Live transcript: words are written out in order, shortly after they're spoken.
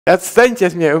Отстаньте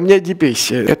от меня, у меня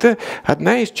депрессия. Это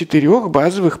одна из 4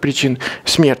 базовых причин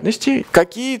смертности.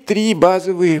 Какие 3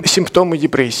 базовые симптомы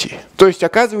депрессии? То есть,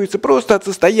 оказывается, просто от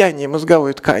состояния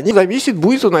мозговой ткани зависит,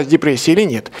 будет у нас депрессия или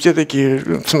нет. Все такие,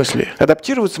 в смысле,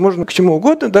 адаптироваться можно к чему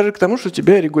угодно, даже к тому, что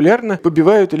тебя регулярно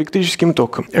побивают электрическим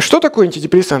током. Что такое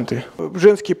антидепрессанты?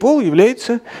 Женский пол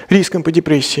является риском по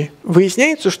депрессии.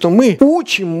 Выясняется, что мы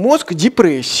учим мозг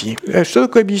депрессии. Что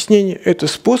такое объяснение? Это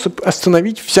способ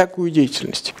остановить всякую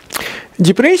деятельность.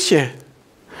 Депрессия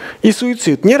и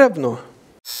суицид не равно.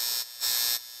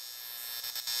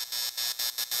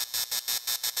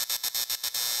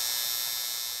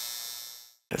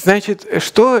 Значит,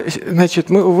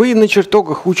 вы на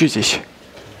чертогах учитесь.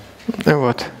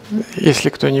 Вот, если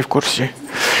кто не в курсе.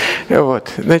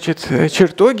 Вот, значит,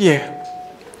 чертоги,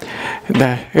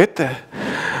 да, это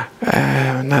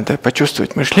надо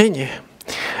почувствовать мышление.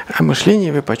 А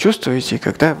мышление вы почувствуете,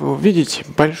 когда вы увидите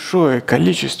большое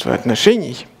количество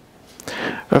отношений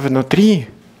внутри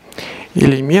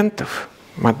элементов,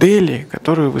 модели,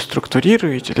 которую вы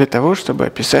структурируете для того, чтобы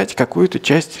описать какую-то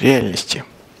часть реальности.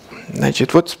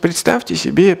 Значит, вот представьте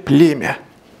себе племя.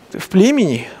 В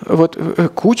племени вот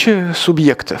куча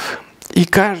субъектов, и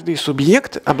каждый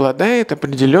субъект обладает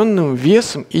определенным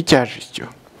весом и тяжестью.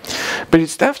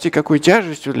 Представьте, какой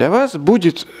тяжестью для вас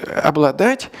будет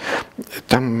обладать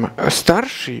там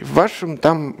старший в вашем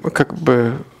там как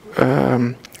бы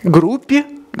группе,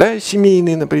 да,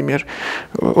 семейной, например.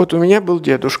 Вот у меня был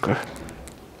дедушка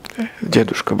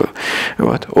был.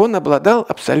 Вот. Он обладал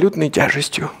абсолютной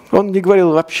тяжестью. Он не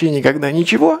говорил вообще никогда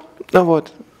ничего,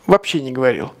 вот, вообще не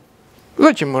говорил.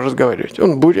 Зачем ему разговаривать?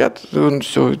 Он бурят, он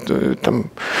все там.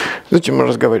 Зачем ему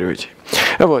разговаривать?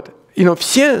 Вот. Но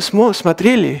все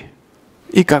смотрели,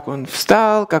 и как он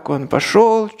встал, как он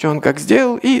пошел, что он как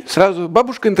сделал, и сразу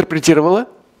бабушка интерпретировала.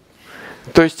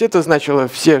 То есть это значило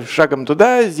все шагом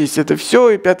туда, здесь это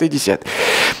все, и 5-й,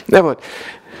 10-й. Вот.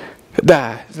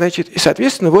 Да, значит, и,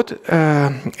 соответственно, вот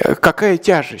какая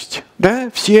тяжесть.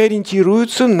 Да? Все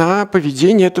ориентируются на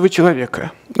поведение этого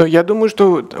человека. Но я думаю,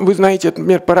 что вы знаете,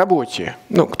 например, по работе.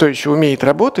 Ну, кто еще умеет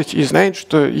работать и знает,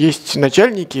 что есть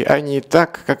начальники, а не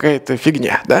так какая-то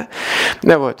фигня. Да?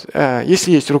 Да, вот. Если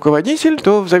есть руководитель,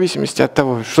 то в зависимости от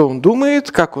того, что он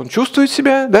думает, как он чувствует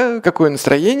себя, да, какое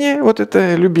настроение, вот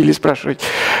это любили спрашивать.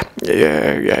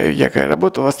 Я когда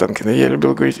работал в Останкино, я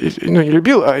любил говорить, ну не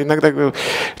любил, а иногда говорил,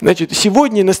 значит,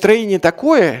 сегодня настроение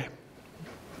такое,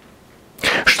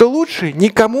 что лучше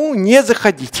никому не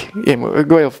заходить. Я ему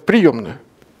говорил в приемную,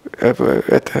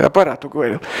 это аппарату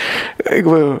говорил. Я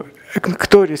говорю,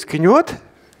 кто рискнет,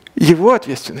 его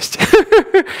ответственность.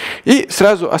 И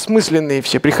сразу осмысленные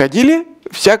все приходили,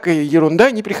 всякая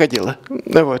ерунда не приходила.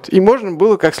 Вот. И можно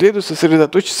было как следует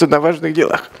сосредоточиться на важных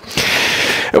делах.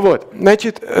 Вот,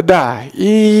 значит, да,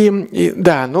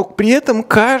 да, но при этом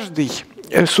каждый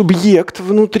субъект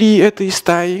внутри этой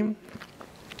стаи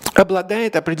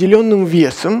обладает определенным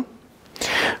весом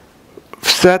в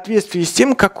соответствии с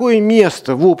тем, какое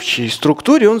место в общей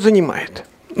структуре он занимает.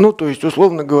 Ну, то есть,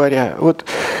 условно говоря, вот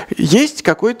есть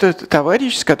какой-то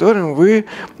товарищ, с которым вы,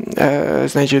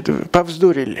 значит,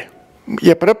 повздорили.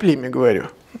 Я про племя говорю.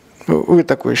 Вы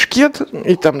такой шкет,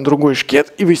 и там другой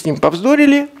шкет, и вы с ним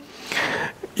повздорили.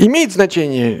 Имеет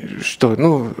значение, что,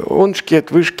 ну, он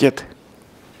шкет, вы шкет?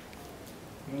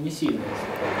 Не сильно.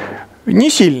 Не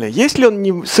сильно, если он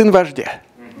не сын вождя.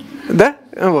 Да?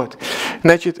 Вот.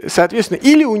 Значит, соответственно,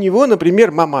 или у него,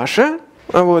 например, мамаша,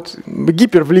 вот,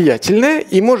 гипервлиятельная,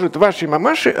 и может вашей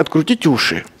мамаше открутить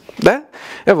уши. Да?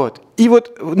 Вот. И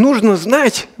вот нужно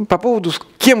знать по поводу, с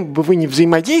кем бы вы ни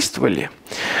взаимодействовали,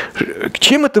 к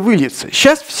чем это выльется.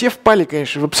 Сейчас все впали,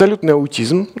 конечно, в абсолютный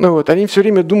аутизм. Ну, вот, они все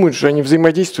время думают, что они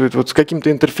взаимодействуют вот с каким-то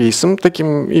интерфейсом,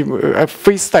 таким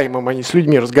фейстаймом они с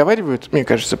людьми разговаривают, мне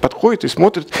кажется, подходят и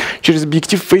смотрят через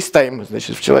объектив фейстайма,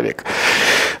 значит, в человека.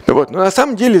 Вот. Но на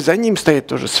самом деле за ним стоят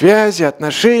тоже связи,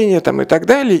 отношения там, и так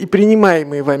далее, и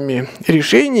принимаемые вами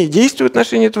решения, действия в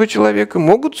отношении этого человека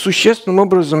могут существенным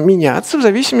образом меняться в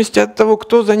зависимости от того,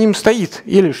 кто за ним стоит,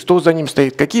 или что за ним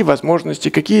стоит, какие возможности,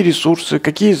 какие ресурсы,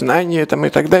 какие знания там, и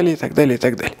так далее, и так далее, и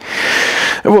так далее.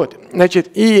 Вот, значит,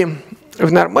 и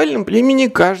в нормальном племени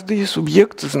каждый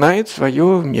субъект знает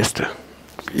свое место.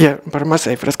 Я про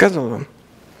Масаев рассказывал вам.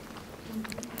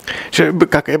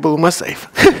 Как я был у Масаев.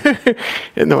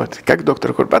 Ну, вот, как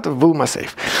доктор Курпатов был у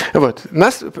Масаев. Вот.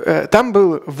 Там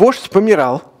был вождь,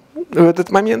 помирал в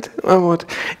этот момент, вот,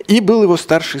 и был его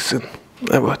старший сын.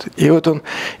 Вот. И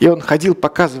он ходил,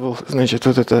 показывал, значит,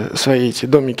 вот это свои эти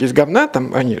домики из говна,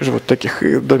 там они живут в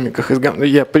таких домиках из говна,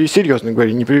 я серьезно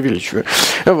говорю, не преувеличиваю.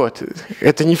 Вот.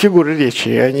 Это не фигуры речи,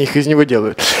 они их из него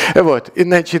делают. Вот. И,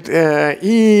 значит,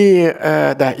 и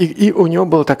у него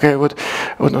была такая вот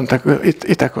он такой,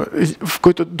 и так в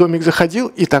какой-то домик заходил,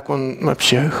 и так он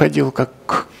вообще ходил как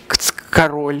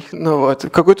король, ну вот. В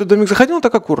какой-то домик заходил, он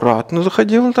так аккуратно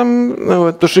заходил там, ну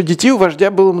вот, потому что детей у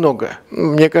вождя было много.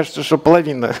 Мне кажется, что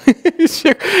половина из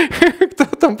всех, кто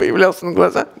там появлялся на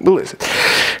глаза, был.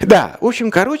 Да, в общем,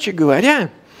 короче говоря,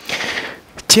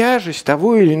 тяжесть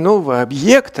того или иного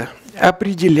объекта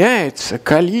определяется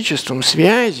количеством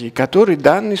связей, которые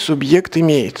данный субъект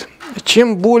имеет.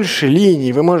 Чем больше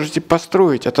линий вы можете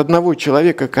построить от одного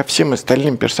человека ко всем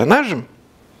остальным персонажам,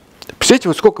 представляете,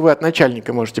 вот сколько вы от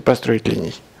начальника можете построить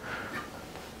линий?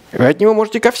 Вы от него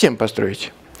можете ко всем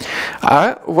построить.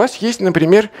 А у вас есть,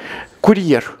 например,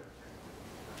 курьер.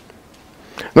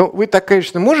 Ну, вы так,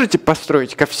 конечно, можете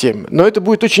построить ко всем, но это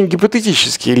будут очень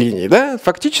гипотетические линии, да?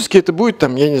 Фактически это будет,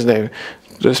 там, я не знаю,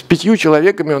 с 5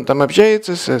 человеками он там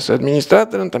общается, с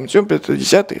администратором, там, все, 5,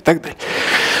 10 и так далее.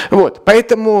 Вот,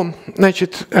 поэтому,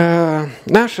 значит,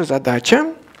 наша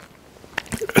задача,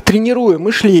 тренируя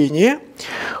мышление,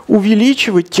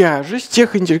 увеличивать тяжесть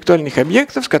тех интеллектуальных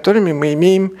объектов, с которыми мы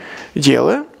имеем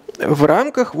дело, в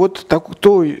рамках вот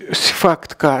той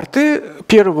факт-карты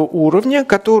первого уровня,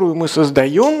 которую мы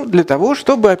создаем для того,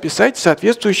 чтобы описать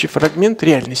соответствующий фрагмент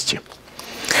реальности.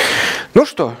 Ну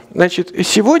что, значит,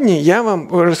 сегодня я вам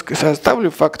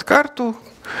составлю факт-карту,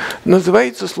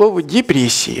 называется слово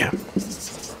 «депрессия».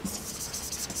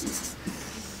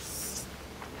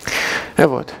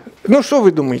 Вот. Ну, что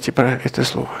вы думаете про это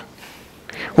слово?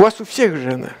 У вас у всех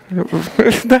же она.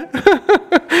 Да?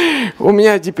 У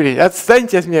меня депрессия.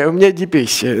 Отстаньте от меня, у меня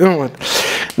депрессия. Ну, вот.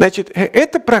 Значит,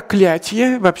 это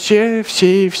проклятие вообще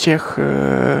всех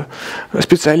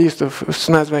специалистов с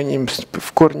названием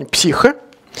в корне психо.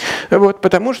 Вот,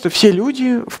 потому что все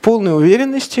люди в полной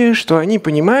уверенности, что они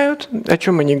понимают, о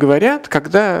чем они говорят,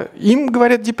 когда им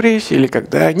говорят депрессия или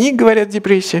когда они говорят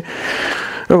депрессия.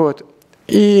 Вот.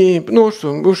 И, ну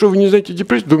что вы не знаете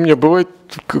депрессию? Да у меня бывает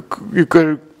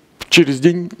через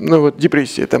день, ну вот,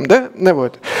 депрессия там, да? Ну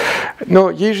вот. Но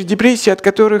есть же депрессии, от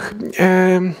которых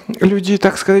люди,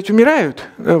 так сказать, умирают.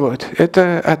 Вот.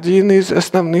 Это один из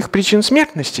основных причин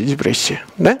смертности, депрессия,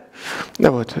 да?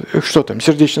 Ну вот. Что там?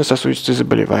 Сердечно-сосудистые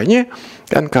заболевания,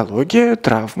 онкология,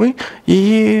 травмы,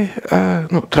 и,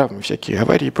 травмы всякие,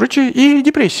 аварии и прочее, и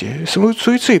депрессия,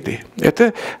 суициды.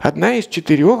 Это одна из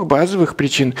 4 базовых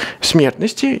причин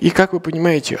смертности. И, как вы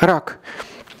понимаете, рак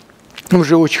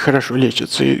уже очень хорошо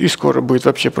лечится, и скоро будет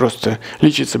вообще просто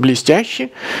лечиться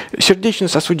блестяще.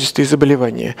 Сердечно-сосудистые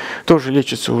заболевания тоже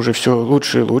лечатся уже все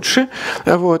лучше и лучше.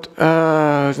 Вот.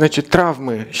 Значит,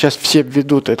 травмы, сейчас все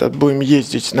введут этот, будем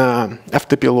ездить на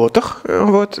автопилотах,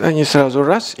 вот, они сразу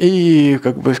раз, и,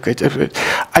 как бы сказать,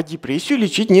 а депрессию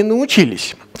лечить не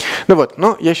научились. Ну вот,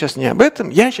 но я сейчас не об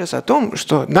этом, я сейчас о том,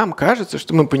 что нам кажется,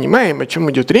 что мы понимаем, о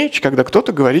чем идет речь, когда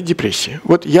кто-то говорит депрессия.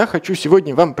 Вот я хочу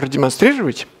сегодня вам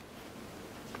продемонстрировать,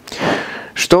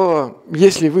 что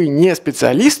если вы не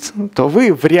специалист, то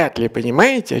вы вряд ли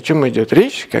понимаете, о чем идет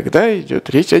речь, когда идет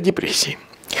речь о депрессии.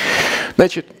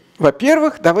 Значит,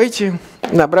 во-первых, давайте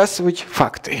набрасывать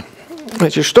факты.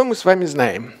 Значит, что мы с вами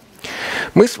знаем?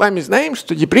 Мы с вами знаем,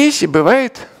 что депрессия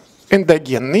бывает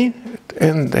эндогенной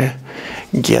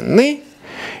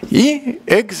и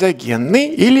экзогенной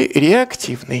или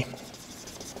реактивной.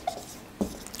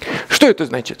 Что это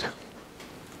значит?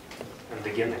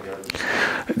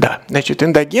 Да, значит,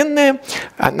 эндогенная,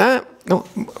 она,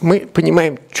 мы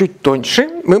понимаем чуть тоньше,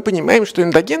 мы понимаем, что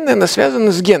эндогенная, она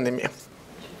связана с генами.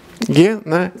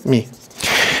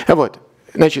 Вот.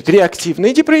 Значит,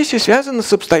 реактивная депрессия связана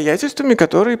с обстоятельствами,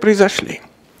 которые произошли.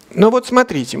 Но вот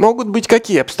смотрите, могут быть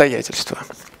какие обстоятельства?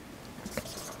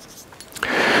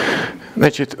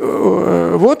 Значит,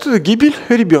 вот гибель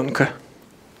ребенка,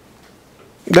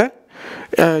 да?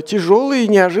 Тяжелый и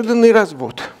неожиданный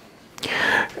развод.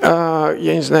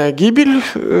 Я не знаю, гибель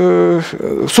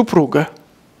супруга,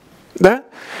 да?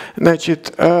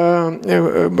 Значит,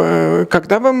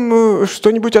 когда вам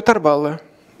что-нибудь оторвало,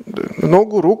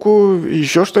 ногу, руку,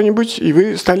 еще что-нибудь, и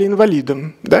вы стали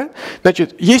инвалидом, да?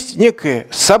 Значит, есть некое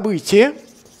событие,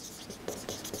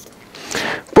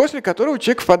 после которого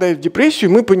человек впадает в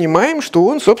депрессию, и мы понимаем, что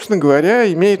он, собственно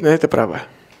говоря, имеет на это право,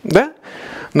 да?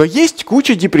 Но есть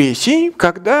куча депрессий,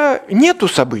 когда нету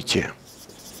события.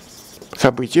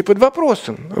 Событие под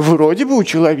вопросом. Вроде бы у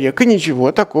человека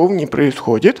ничего такого не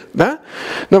происходит, да?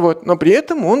 Но при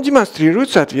этом он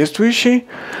демонстрирует соответствующий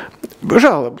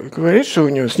жалобы. Говорит, что у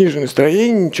него сниженное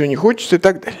настроение, ничего не хочется и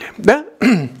так далее. Да?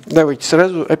 Давайте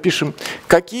сразу опишем,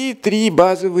 какие три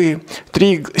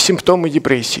симптома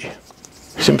депрессии.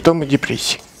 Симптомы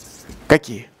депрессии.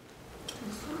 Какие?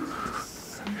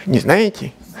 Не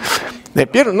знаете?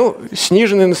 Первое,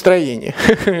 сниженное настроение.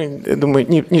 Думаю,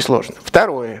 несложно.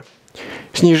 Второе.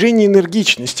 Снижение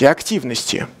энергичности,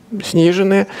 активности.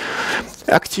 Сниженная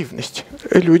активность.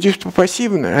 Люди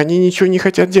пассивны, они ничего не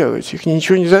хотят делать, их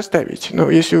ничего не заставить. Но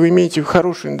если вы имеете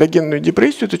хорошую эндогенную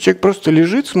депрессию, то человек просто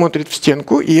лежит, смотрит в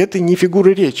стенку, и это не фигура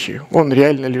речи. Он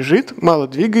реально лежит, мало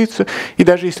двигается, и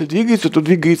даже если двигается, то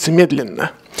двигается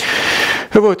медленно.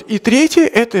 Вот. И третье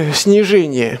 – это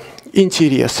снижение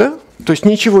интереса. То есть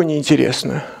ничего не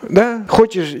интересно. Да?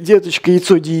 Хочешь, деточка,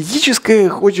 яйцо диетическое,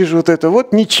 хочешь вот это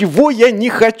вот, ничего я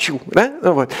не хочу. Да?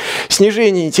 Вот.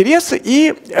 Снижение интереса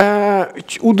и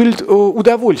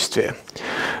удовольствие.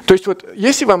 То есть вот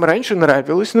если вам раньше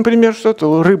нравилось, например,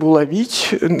 что-то, рыбу ловить,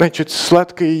 значит,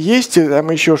 сладкое есть,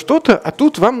 там еще что-то, а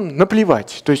тут вам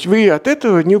наплевать. То есть вы от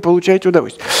этого не получаете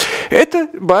удовольствие. Это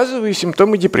базовые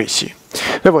симптомы депрессии.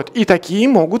 Вот. И такие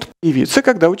могут появиться,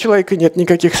 когда у человека нет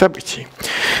никаких событий.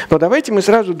 Но давайте мы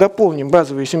сразу дополним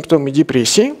базовые симптомы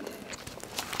депрессии.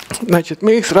 Значит,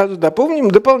 мы их сразу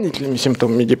дополним дополнительными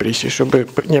симптомами депрессии, чтобы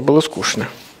не было скучно.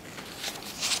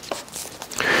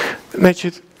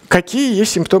 Значит, какие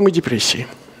есть симптомы депрессии?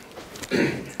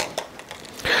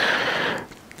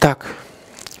 Так,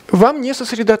 вам не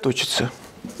сосредоточиться,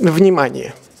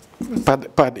 внимание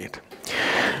падает.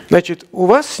 Значит, у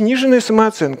вас сниженная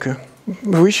самооценка.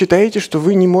 Вы считаете, что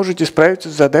вы не можете справиться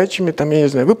с задачами, там, я не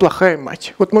знаю, вы плохая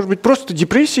мать. Вот, может быть, просто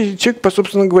депрессия, человек,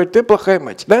 по-собственно, говорит, ты плохая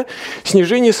мать, да?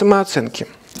 Снижение самооценки.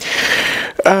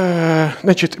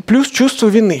 Значит, плюс чувство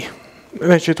вины.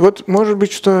 Значит, вот, может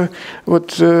быть, что,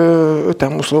 вот,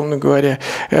 там, условно говоря,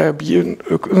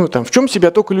 там, в чем себя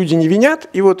только люди не винят,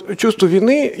 и вот чувство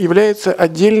вины является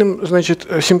отдельным, значит,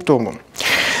 симптомом.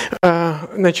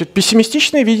 Значит,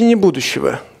 пессимистичное видение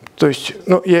будущего. То есть,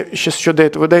 я сейчас еще до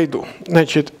этого дойду.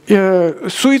 Значит,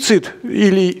 суицид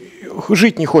или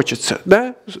жить не хочется,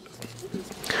 да?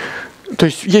 То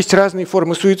есть есть разные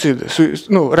формы суицида,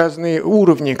 разные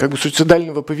уровни как бы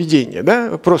суицидального поведения,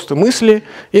 да? Просто мысли,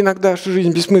 иногда, что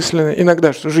жизнь бессмысленна,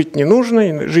 иногда, что жить не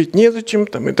нужно, жить незачем,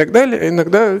 там, и так далее, а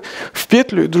иногда в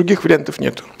петлю, и других вариантов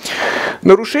нету.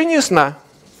 Нарушение сна.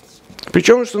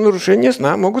 Причем, что нарушения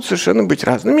сна могут совершенно быть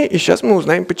разными, и сейчас мы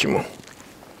узнаем почему.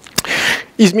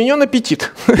 Изменен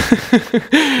аппетит.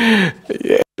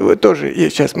 Тоже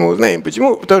сейчас мы узнаем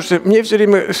почему. Потому что мне все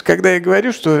время, когда я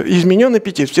говорю, что изменен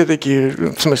аппетит, все такие,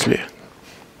 в смысле?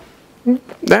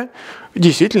 Да?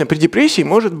 Действительно, при депрессии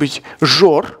может быть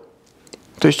жор,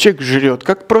 то есть человек жрет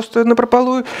как просто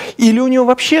напропалую, или у него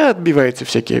вообще отбивается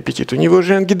всякий аппетит. У него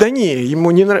же ангидония,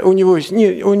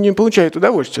 он не получает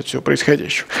удовольствия от всего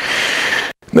происходящего.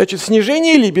 Значит,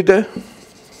 снижение либидо.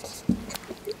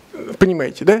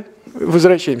 Понимаете, да?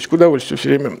 Возвращаемся к удовольствию все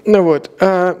время. Вот.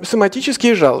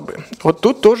 Соматические жалобы. Вот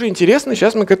тут тоже интересно,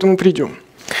 сейчас мы к этому придем.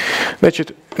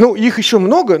 Значит, их еще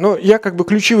много, но я как бы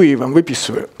ключевые вам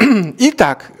выписываю.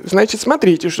 Итак, значит,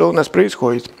 смотрите, что у нас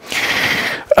происходит.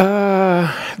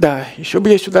 Да, еще бы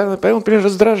я сюда направил, например,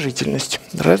 раздражительность.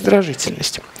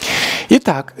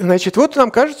 Итак, значит, вот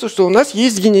нам кажется, что у нас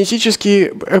есть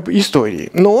генетические истории,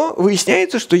 но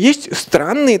выясняется, что есть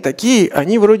странные такие,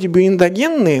 они вроде бы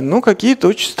эндогенные, но какие-то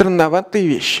очень странноватые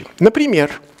вещи.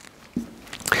 Например,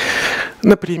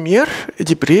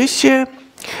 депрессия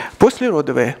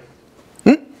послеродовая.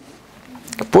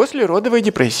 Послеродовая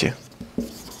депрессия.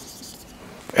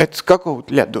 Это с какого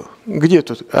ляду? Где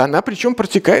тут? Она причем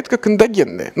протекает как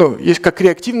эндогенная. Есть как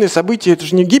реактивное событие, это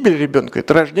же не гибель ребенка,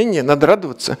 это рождение, надо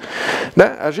радоваться.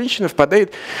 Да? А женщина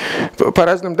впадает, по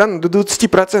разным данным, до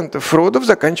 20% родов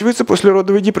заканчивается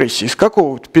послеродовой депрессией. С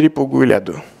какого перепугу и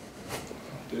ляду?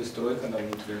 Перестройка на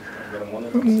внутренних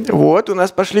гормонах. Вот, у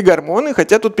нас пошли гормоны,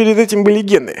 хотя тут перед этим были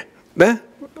гены. Да?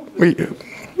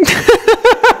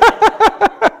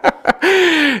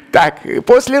 Так,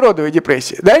 послеродовая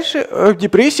депрессия. Дальше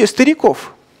депрессия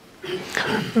стариков.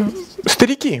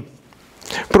 Старики.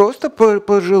 Просто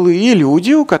пожилые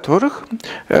люди, у которых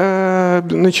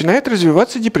начинает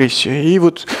развиваться депрессия. И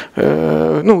вот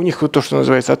у них вот то, что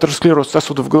называется атеросклероз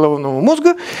сосудов головного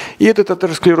мозга. И этот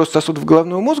атеросклероз сосудов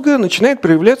головного мозга начинает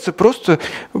проявляться просто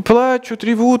плачут,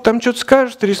 ревут, там что-то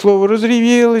скажешь, 3 слова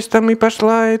разревелась, там и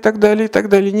пошла, и так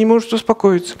далее, не может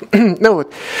успокоиться.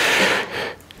 Вот.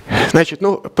 Значит,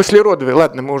 послеродовые,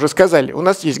 ладно, мы уже сказали, у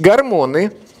нас есть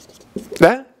гормоны,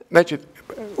 да, значит,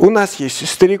 у нас есть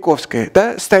стариковское,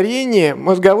 да, старение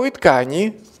мозговой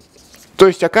ткани, То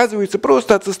есть, оказывается,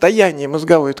 просто от состояния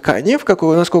мозговой ткани,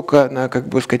 насколько она,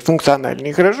 функциональна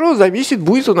и хорошо, зависит,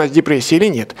 будет у нас депрессия или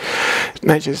нет.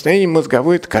 Значит, состояние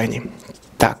мозговой ткани.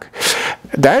 Так.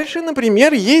 Дальше,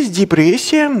 например, есть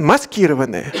депрессия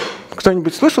маскированная.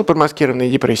 Кто-нибудь слышал про маскированные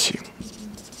депрессии?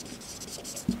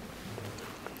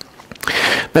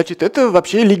 Значит, это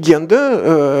вообще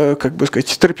легенда,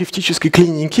 терапевтической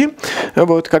клиники,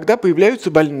 когда появляются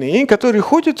больные, которые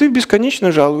ходят и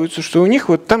бесконечно жалуются, что у них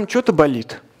там что-то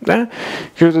болит. Да?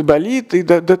 Что-то болит, и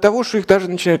до того, что их даже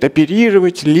начинают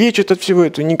оперировать, лечат от всего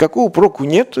этого, никакого проку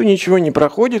нету, ничего не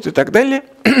проходит и так далее.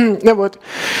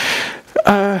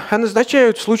 А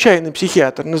назначают, случайный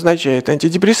психиатр назначает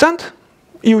антидепрессант,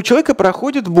 и у человека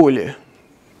проходит боли.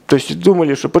 То есть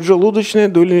думали, что поджелудочная,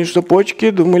 думали, что почки,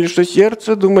 думали, что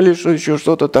сердце, думали, что еще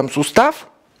что-то там, сустав.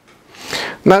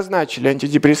 Назначили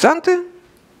антидепрессанты.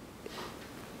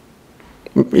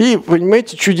 И,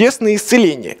 понимаете, чудесное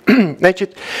исцеление.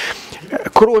 Значит,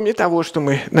 кроме того, что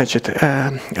мы,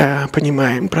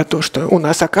 понимаем про то, что у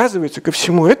нас, оказывается, ко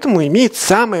всему этому имеет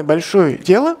самое большое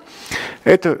дело,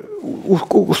 это,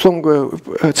 условно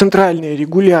говоря, центральная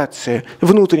регуляция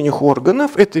внутренних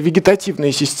органов, это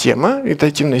вегетативная система, и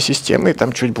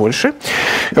там чуть больше,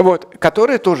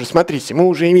 которая тоже, смотрите, мы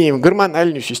уже имеем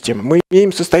гормональную систему, мы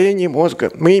имеем состояние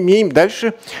мозга, мы имеем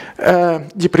дальше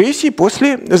депрессии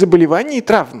после заболеваний и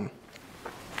травм.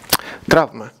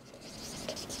 Травма.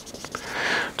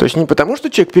 То есть не потому,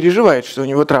 что человек переживает, что у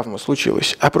него травма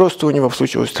случилась, а просто у него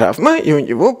случилась травма, и у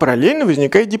него параллельно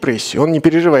возникает депрессия. Он не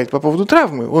переживает по поводу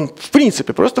травмы, он в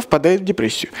принципе просто впадает в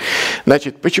депрессию.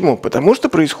 Значит, почему? Потому что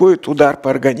происходит удар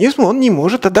по организму, он не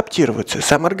может адаптироваться,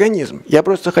 сам организм. Я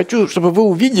просто хочу, чтобы вы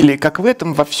увидели, как в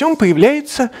этом во всем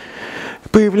появляется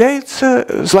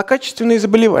злокачественные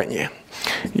заболевания.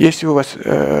 Если у вас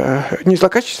не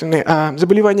злокачественные, а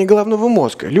заболевания головного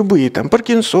мозга, любые, там,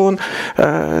 Паркинсон,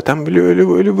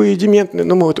 любые дементные,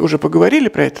 мы уже поговорили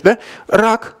про это, да,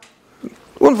 рак,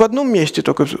 он в одном месте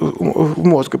только в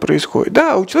мозга происходит,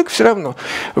 да, а у человека все равно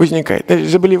возникает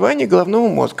заболевание головного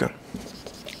мозга.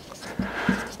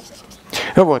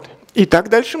 И так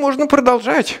дальше можно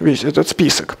продолжать весь этот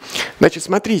список. Значит,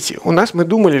 смотрите, мы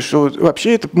думали, что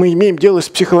вообще мы имеем дело с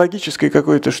психологической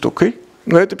какой-то штукой,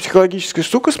 но эта психологическая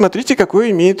штука, смотрите, какое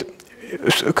имеет,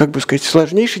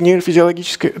 сложнейшее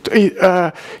нейрофизиологическое,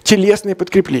 телесное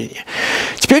подкрепление.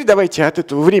 Теперь давайте от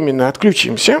этого временно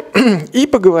отключимся и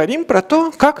поговорим про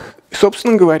то, как,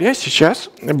 собственно говоря, сейчас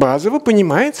базово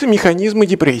понимается механизм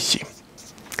депрессии.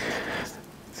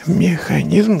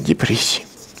 Механизм депрессии.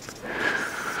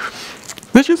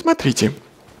 Значит, смотрите.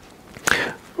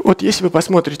 Если вы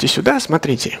посмотрите сюда,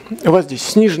 смотрите, у вас здесь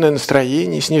сниженное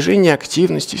настроение, снижение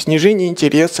активности, снижение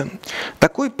интереса.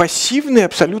 Такой пассивный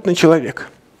абсолютно человек.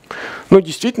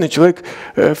 Действительно, человек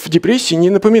в депрессии не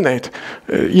напоминает.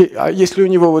 А если у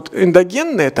него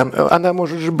эндогенная, она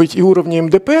может же быть и уровня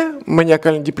МДП,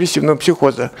 маниакально-депрессивного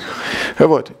психоза,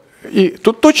 И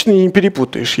тут точно не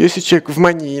перепутаешь. Если человек в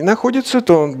мании находится,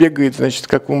 то он бегает,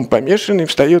 как помешанный,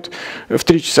 встает в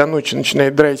 3 часа ночи,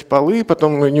 начинает драить полы,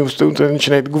 потом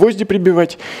начинает гвозди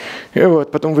прибивать,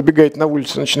 потом выбегает на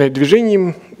улицу, начинает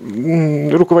движением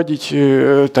руководить,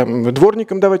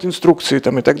 дворникам давать инструкции и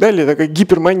так далее. Такая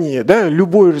гипермания. Да?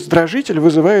 Любой раздражитель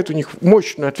вызывает у них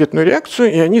мощную ответную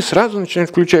реакцию, и они сразу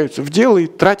начинают включаться в дело и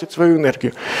тратят свою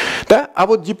энергию. Да? А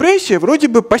депрессия вроде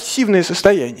бы пассивное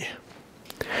состояние.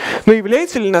 Но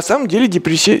является ли на самом деле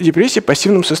депрессия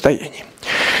пассивным состоянием?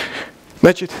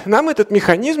 Значит, нам этот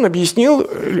механизм объяснил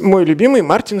мой любимый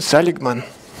Мартин Салигман.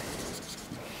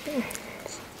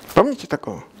 Помните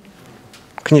такого?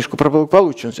 Книжку про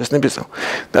благополучие он сейчас написал.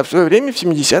 Да, в свое время, в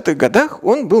 70-х годах,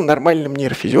 он был нормальным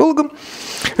нейрофизиологом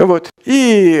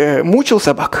и мучил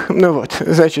собак.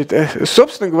 Значит,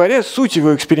 собственно говоря, суть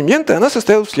его эксперимента, она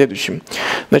состояла в следующем.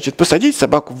 Значит, посадить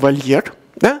собаку в вольер,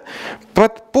 да,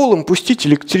 под полом пустить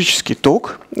электрический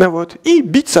ток, и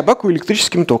бить собаку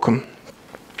электрическим током.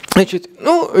 Значит,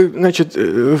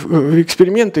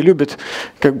 эксперименты любят,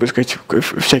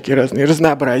 всякие разные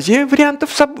разнообразия вариантов,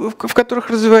 в которых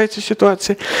развивается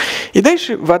ситуация. И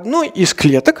дальше в одной из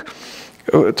клеток,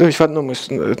 то есть в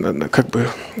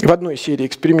одной серии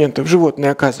экспериментов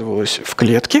животное оказывалось в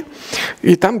клетке,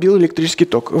 и там бил электрический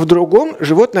ток. В другом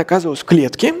животное оказывалось в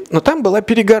клетке, но там была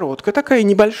перегородка такая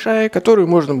небольшая, которую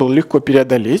можно было легко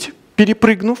преодолеть,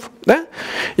 перепрыгнув, да?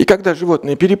 И когда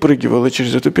животное перепрыгивало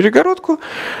через эту перегородку,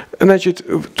 значит,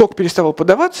 ток переставал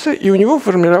подаваться, и у него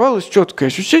формировалось четкое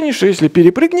ощущение, что если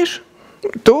перепрыгнешь,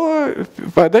 то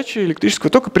подача электрического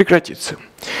тока прекратится.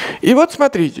 И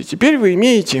смотрите, теперь вы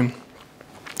имеете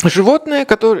животное,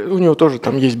 которое, у него тоже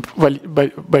там есть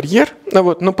барьер,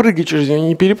 но прыгай через нее,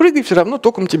 не перепрыгай, все равно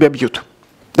током тебя бьют.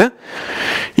 Да?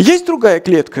 Есть другая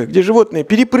клетка, где животное,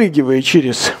 перепрыгивая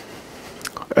через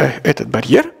этот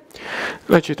барьер,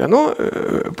 значит, оно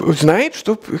знает,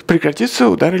 что прекратится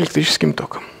удар электрическим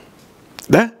током.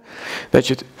 Да?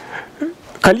 Значит,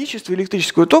 количество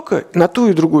электрического тока на ту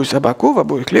и другую собаку в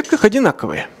обоих клетках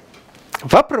одинаковое.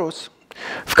 Вопрос,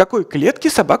 в какой клетке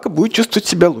собака будет чувствовать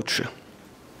себя лучше?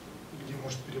 Где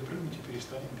может перепрыгнуть и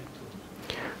перестанет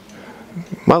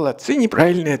бить ток. Молодцы,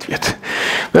 неправильный ответ.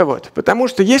 Вот. Потому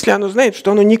что если оно знает,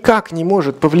 что оно никак не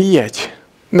может повлиять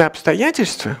на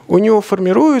обстоятельства, у него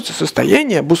формируется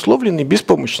состояние обусловленной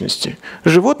беспомощности.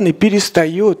 Животное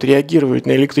перестает реагировать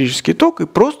на электрический ток и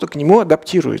просто к нему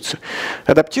адаптируется.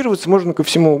 Адаптироваться можно ко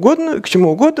всему угодно, к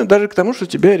чему угодно, даже к тому, что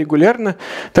тебя регулярно,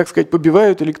 так сказать,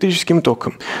 побивают электрическим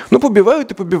током. Ну,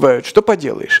 побивают и побивают, что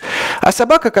поделаешь. А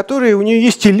собака, которая, у нее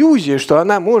есть иллюзия, что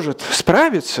она может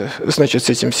справиться, значит, с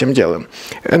этим всем делом,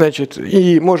 значит,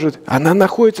 и может, она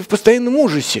находится в постоянном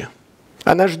ужасе.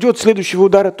 Она ждет следующего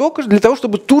удара тока для того,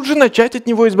 чтобы тут же начать от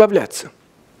него избавляться.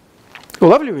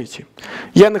 Улавливаете?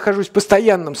 Я нахожусь в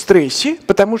постоянном стрессе,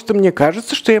 потому что мне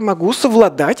кажется, что я могу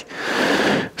совладать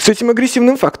с этим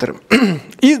агрессивным фактором.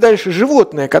 И дальше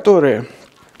животное, которое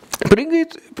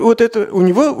прыгает, вот это у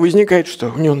него возникает что?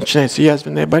 У него начинается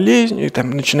язвенная болезнь, и там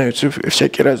начинаются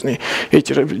всякие разные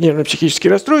эти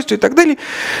нервно-психические расстройства и так далее.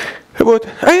 Вот.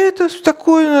 А это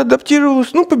такое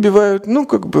адаптировалось, ну, побивают, ну,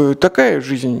 как бы такая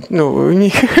жизнь. Ну,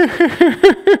 не...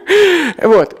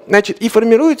 Вот. Значит, и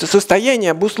формируется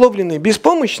состояние обусловленной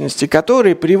беспомощности,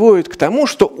 которое приводит к тому,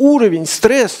 что уровень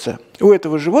стресса у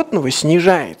этого животного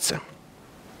снижается.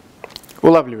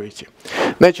 Улавливаете?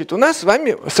 Значит, у нас с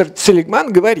вами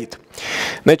Селигман говорит,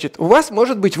 значит, у вас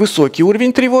может быть высокий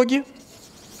уровень тревоги,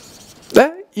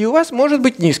 да, и у вас может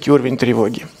быть низкий уровень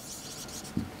тревоги.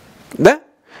 Да?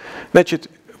 Значит,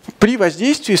 при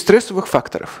воздействии стрессовых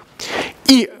факторов.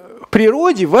 И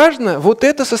природе важно вот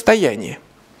это состояние.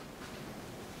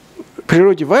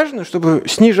 Природе важно, чтобы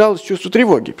снижалось чувство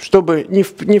тревоги, чтобы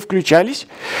не включались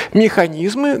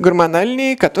механизмы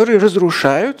гормональные, которые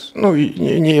разрушают, ну,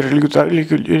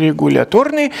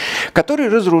 нейрорегуляторные, которые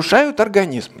разрушают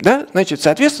организм. Да? Значит,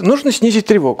 соответственно, нужно снизить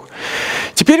тревогу.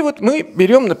 Теперь вот мы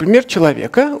берем, например,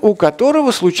 человека, у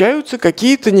которого случаются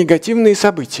какие-то негативные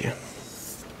события.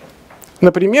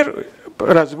 Например,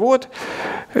 развод,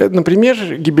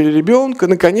 например, гибель ребенка,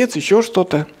 наконец, еще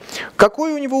что-то.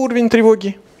 Какой у него уровень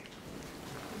тревоги?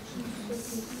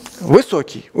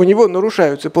 Высокий. У него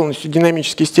нарушаются полностью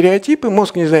динамические стереотипы,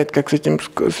 мозг не знает, как с этим,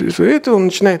 он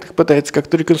начинает, пытается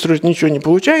как-то реконструировать, ничего не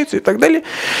получается и так далее.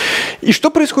 И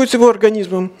что происходит с его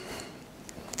организмом?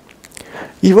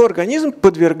 Его организм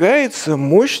подвергается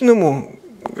мощному,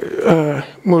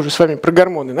 мы уже с вами про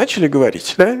гормоны начали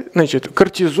говорить, да? Значит,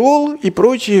 кортизол и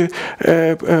прочие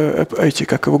эти,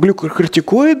 как его,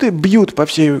 глюкокортикоиды бьют по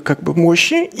всей как бы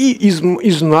мощи и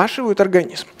изнашивают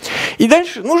организм. И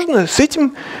дальше нужно с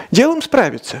этим делом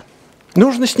справиться.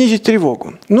 Нужно снизить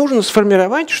тревогу. Нужно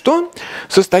сформировать что?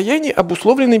 Состояние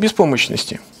обусловленной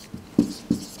беспомощности.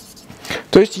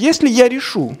 То есть, если я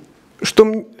решу,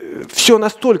 что все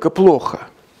настолько плохо,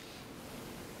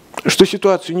 что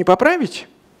ситуацию не поправить,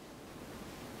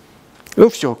 ну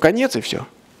все, конец и все.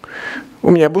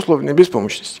 У меня обусловленная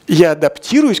беспомощность. Я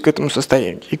адаптируюсь к этому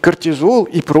состоянию. И кортизол,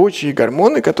 и прочие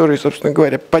гормоны, которые, собственно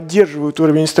говоря, поддерживают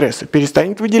уровень стресса,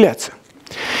 перестанет выделяться.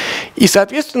 И,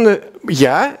 соответственно,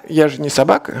 я же не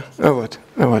собака,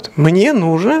 мне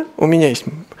нужно, у меня есть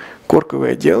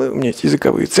корковые отделы, у меня есть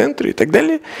языковые центры и так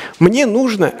далее, мне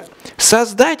нужно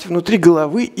создать внутри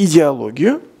головы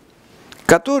идеологию,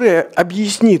 которая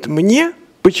объяснит мне,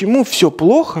 почему все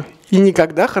плохо и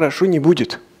никогда хорошо не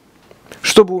будет.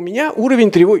 Чтобы у меня уровень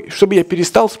тревоги, чтобы я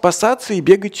перестал спасаться и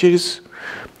бегать через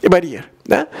барьер.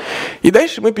 Да? И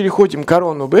дальше мы переходим к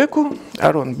Арону Беку.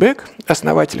 Арон Бек,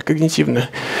 основатель когнитивной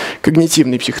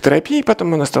психотерапии,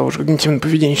 потом она стала уже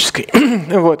когнитивно-поведенческой,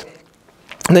 вот.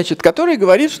 Значит, который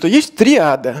говорит, что есть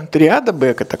триада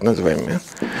Бека, так называемая.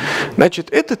 Значит,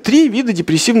 это 3 вида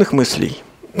депрессивных мыслей.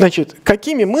 Значит,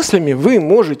 какими мыслями вы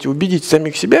можете убедить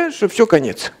самих себя, что все,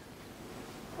 конец?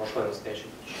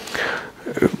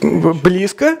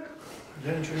 Близко.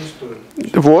 Я ничего не стою.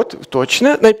 Вот,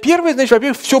 точно. Первое, значит,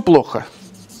 во-первых, все плохо.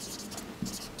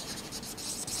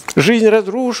 Жизнь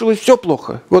разрушилась, все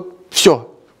плохо. Вот все.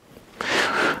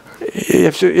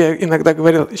 Я иногда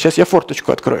говорил, сейчас я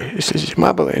форточку открою, если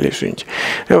зима была или что-нибудь.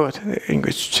 Вот. Они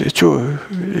говорят, что?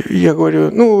 Я говорю,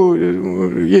 ну,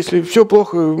 если все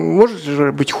плохо, может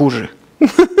же быть хуже.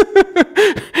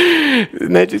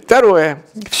 Значит, второе,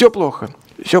 все плохо.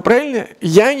 Все правильно?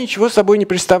 Я ничего собой не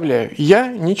представляю. Я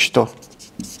ничто.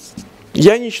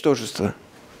 Я ничтожество.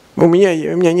 У меня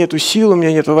нету сил, у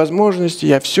меня нет возможности,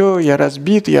 я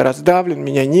разбит, я раздавлен,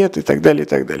 меня нет и так далее, и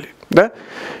так далее. Да?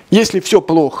 Если все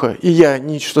плохо, и я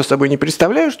ничто собой не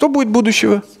представляю, что будет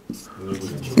будущего?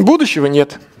 Будущего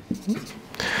нет.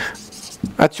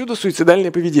 Отсюда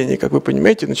суицидальное поведение, как вы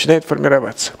понимаете, начинает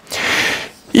формироваться.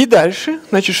 И дальше,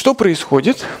 значит, что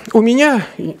происходит? У меня,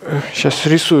 сейчас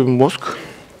рисуем мозг.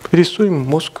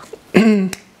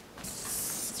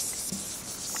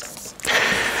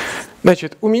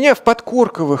 Значит, у меня в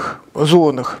подкорковых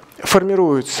зонах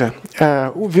формируется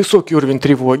высокий уровень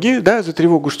тревоги. Да, за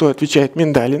тревогу что отвечает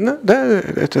миндалина? Да,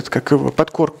 это как его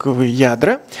подкорковые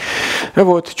ядра.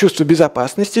 Вот, чувство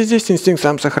безопасности здесь, инстинкт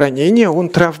самосохранения. Он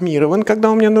травмирован, когда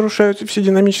у меня нарушаются все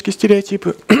динамические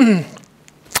стереотипы.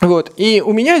 Вот, и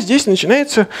у меня здесь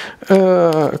начинается,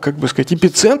 как бы сказать,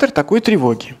 эпицентр такой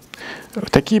тревоги.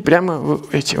 Такие прямо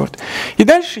эти вот. И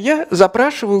дальше я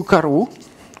запрашиваю кору.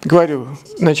 Говорю,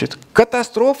 значит,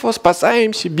 катастрофа,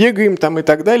 спасаемся, бегаем там и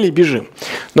так далее, бежим.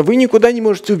 Но вы никуда не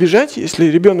можете убежать, если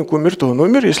ребенок умер, то он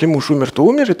умер, если муж умер, то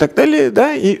умер и так далее,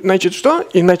 да, и значит что?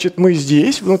 И значит мы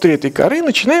здесь, внутри этой коры,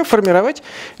 начинаем формировать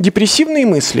депрессивные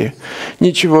мысли.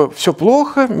 Ничего, все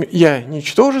плохо, я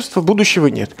ничтожество, будущего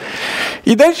нет.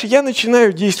 И дальше я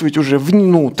начинаю действовать уже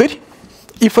внутрь,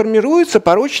 и формируется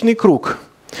порочный круг.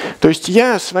 То есть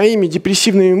я своими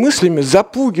депрессивными мыслями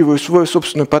запугиваю свою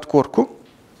собственную подкорку.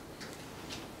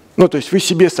 Ну, то есть вы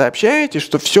себе сообщаете,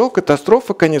 что все,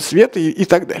 катастрофа, конец света и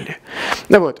так далее.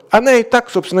 Ну, вот. Она и так,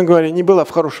 собственно говоря, не была в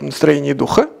хорошем настроении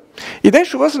духа. И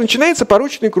дальше у вас начинается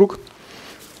порочный круг.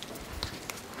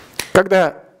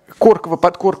 Когда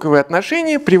корково-подкорковые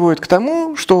отношения приводят к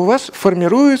тому, что у вас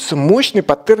формируется мощный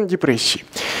паттерн депрессии.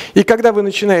 И когда вы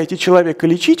начинаете человека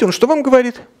лечить, он что вам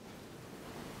говорит?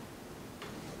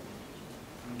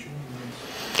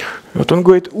 Вот он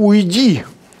говорит, уйди,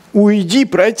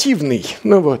 противный.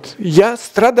 Ну вот, я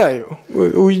страдаю.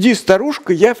 Уйди,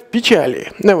 старушка, я в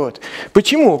печали. Ну вот.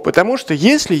 Почему? Потому что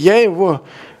если я его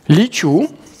лечу,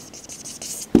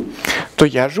 то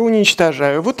я же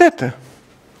уничтожаю вот это.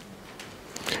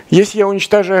 Если я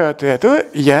уничтожаю от этого,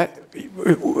 я,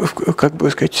 как бы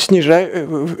сказать,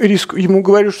 снижаю риск. Ему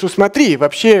говорю, что смотри,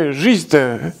 вообще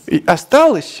жизнь-то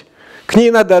осталась. К ней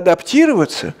надо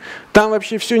адаптироваться, там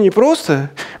вообще все непросто,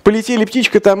 полетели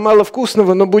птичка, там мало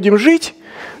вкусного, но будем жить.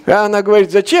 А она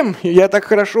говорит, зачем? Я так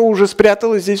хорошо уже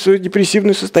спряталась здесь в свое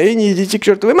депрессивное состояние, идите к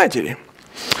чертовой матери.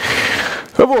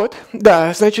 Вот,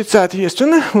 да, значит,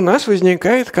 соответственно, у нас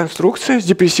возникает конструкция с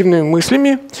депрессивными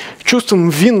мыслями, чувством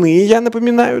вины, я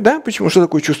напоминаю, да, почему, что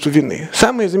такое чувство вины?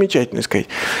 Самое замечательное сказать,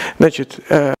 значит,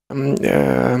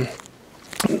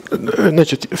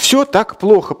 все так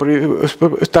плохо,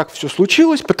 так все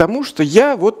случилось, потому что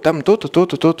я вот там то-то,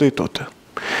 то-то, то-то и то-то.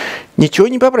 Ничего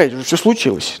не поправить, уже все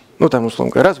случилось. Ну, там,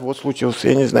 условно говоря, развод случился,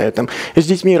 я не знаю, там, с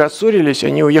детьми рассорились,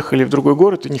 они уехали в другой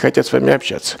город и не хотят с вами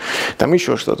общаться. Там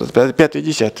еще что-то,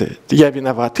 5-10. Я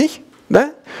виноватый,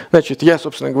 да? Значит, я,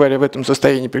 собственно говоря, в этом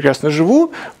состоянии прекрасно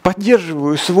живу,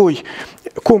 поддерживаю свой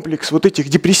комплекс вот этих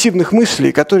депрессивных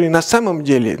мыслей, которые на самом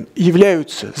деле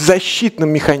являются защитным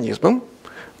механизмом.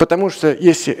 Потому что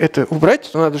если это убрать,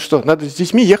 то надо что? Надо с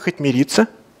детьми ехать мириться.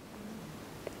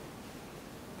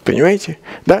 Понимаете?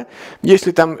 Да? Если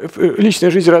там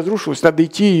личная жизнь разрушилась, надо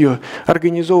идти ее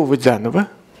организовывать заново.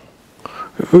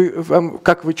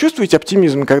 Как вы чувствуете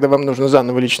оптимизм, когда вам нужно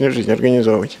заново личную жизнь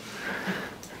организовывать?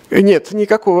 Нет,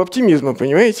 никакого оптимизма,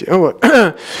 понимаете? Вот.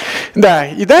 Да,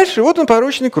 и дальше вот он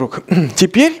порочный круг.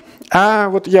 Теперь,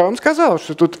 вот я вам сказал,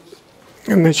 что тут,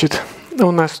 значит, у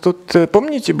нас тут,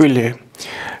 помните, были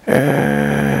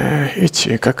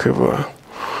эти, как его,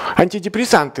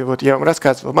 антидепрессанты, вот я вам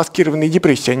рассказывал, маскированные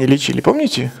депрессии они лечили,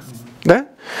 помните? Да?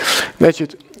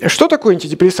 Значит, что такое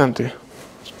антидепрессанты?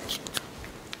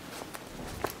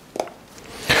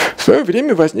 В свое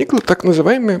время возникло так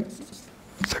называемые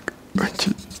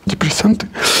антидепрессанты.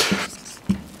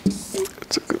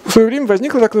 В свое время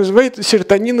возникла так называемая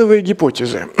серотониновая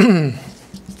гипотеза.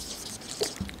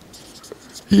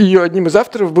 Ее одним из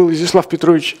авторов был Изяслав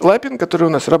Петрович Лапин, который у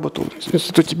нас работал в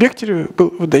институте Бехтерева,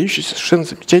 был выдающийся, совершенно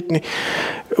замечательный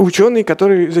ученый,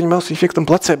 который занимался эффектом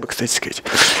плацебо, кстати сказать.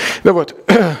 Ну вот,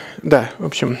 да, в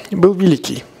общем, был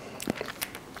великий.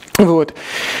 Вот.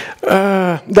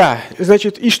 Да,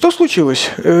 значит, и что случилось?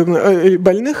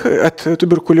 Больных от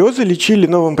туберкулеза лечили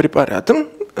новым препаратом.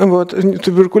 Вот.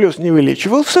 Туберкулез не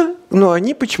вылечивался, но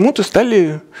они почему-то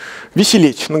стали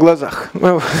веселеть на глазах.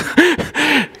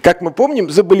 как мы помним,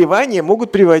 заболевания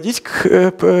могут приводить к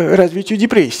развитию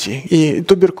депрессии. И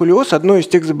туберкулез – одно из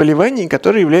тех заболеваний,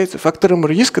 которое является фактором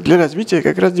риска для развития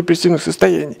как раз депрессивных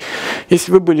состояний.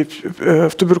 Если вы были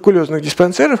в туберкулезных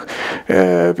диспансерах,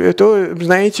 то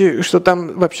знаете, что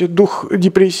там вообще дух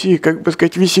депрессии, как бы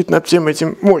сказать, висит над всем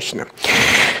этим мощно.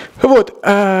 Вот,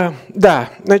 да,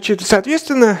 значит,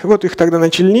 соответственно, вот их тогда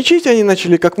начали лечить, они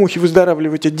начали как мухи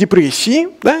выздоравливать от депрессии,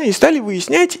 да, и стали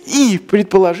выяснять, и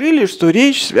предположили, что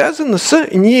речь связана с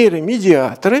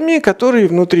нейромедиаторами, которые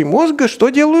внутри мозга что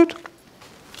делают?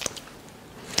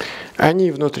 Они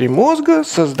внутри мозга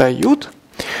создают,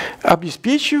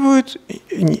 обеспечивают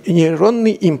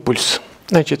нейронный импульс.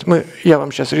 Значит, я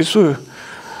вам сейчас рисую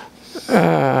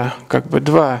как бы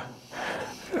два...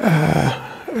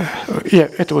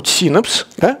 Это вот синапс,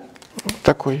 да?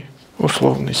 Такой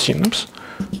условный синапс.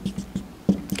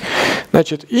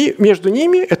 Значит, и между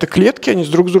ними, это клетки, они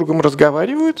друг с другом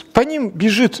разговаривают, по ним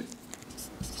бежит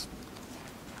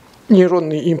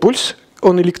нейронный импульс,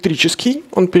 он электрический,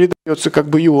 он передается как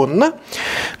бы ионно.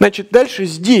 Значит, дальше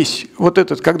здесь, вот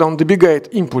этот, когда он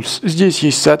добегает импульс, здесь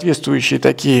есть соответствующие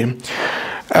такие,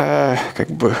 как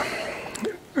бы...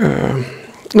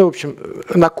 в общем,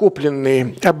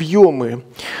 накопленные объемы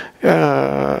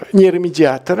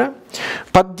нейромедиатора.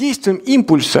 Под действием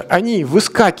импульса они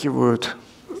выскакивают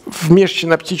в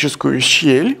межсинаптическую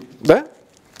щель. Да?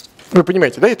 Вы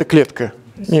понимаете, да? Это клетка,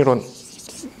 нейрон.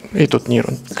 И тут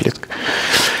нейрон, клетка.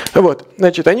 Вот.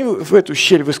 Значит, они в эту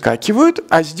щель выскакивают,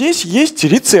 а здесь есть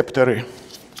рецепторы,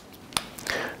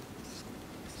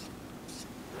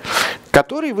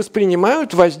 которые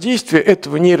воспринимают воздействие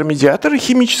этого нейромедиатора,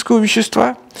 химического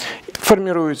вещества,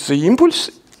 формируется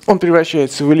импульс, он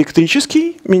превращается в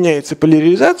электрический, меняется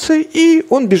поляризация, и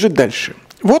он бежит дальше.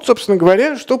 Вот, собственно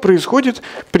говоря, что происходит,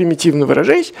 примитивно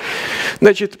выражаясь,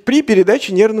 значит, при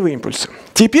передаче нервного импульса.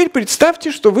 Теперь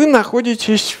представьте, что вы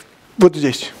находитесь вот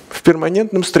здесь, в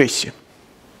перманентном стрессе.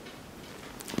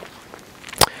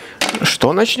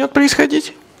 Что начнет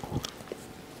происходить?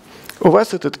 У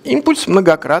вас этот импульс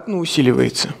многократно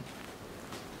усиливается.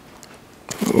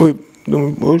 Вы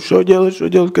думаете, что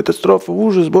делать, катастрофа,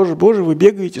 ужас, боже, вы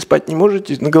бегаете, спать не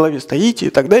можете, на голове стоите и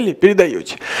так далее,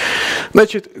 передаете.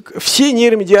 Значит, все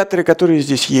нейромедиаторы, которые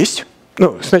здесь есть,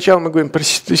 сначала мы говорим про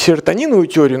серотониновую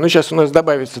теорию, но сейчас у нас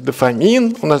добавится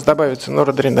дофамин, у нас добавится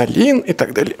норадреналин и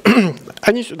так далее.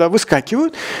 Они сюда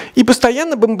выскакивают и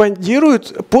постоянно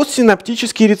бомбардируют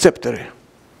постсинаптические рецепторы.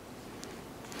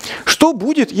 Что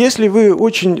будет, если вы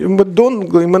очень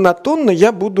долго и монотонно,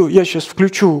 я сейчас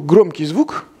включу громкий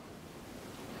звук,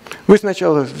 вы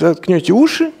сначала заткнете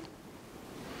уши,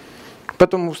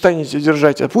 потом устанете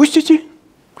держать, опустите,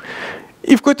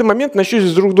 и в какой-то момент начнете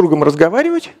с друг другом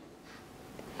разговаривать,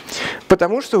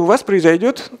 потому что у вас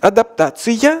произойдет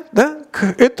адаптация, да, к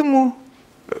этому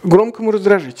громкому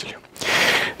раздражителю.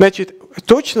 Значит,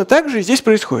 точно так же здесь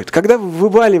происходит. Когда вы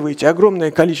вываливаете огромное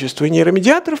количество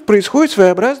нейромедиаторов, происходит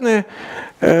своеобразная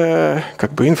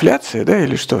как бы инфляция, да,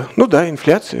 или что? Ну да,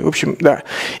 инфляция, в общем, да.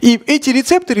 И эти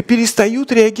рецепторы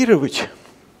перестают реагировать.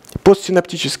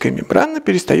 Постсинаптическая мембрана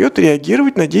перестает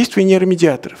реагировать на действие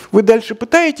нейромедиаторов. Вы дальше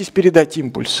пытаетесь передать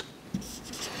импульс,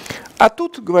 а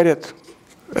тут, говорят,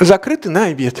 закрыты на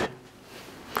обед.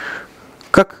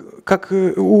 Как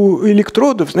у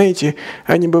электродов, знаете,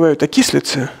 они бывают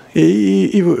окислятся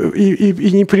и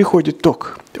не приходит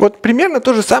ток. Вот примерно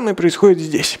то же самое происходит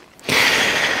здесь.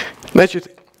 Значит,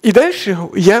 и дальше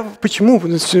почему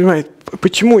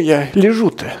я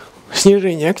лежу-то?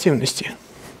 Снижение активности.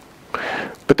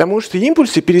 Потому что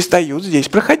импульсы перестают здесь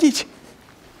проходить.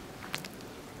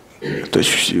 То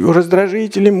есть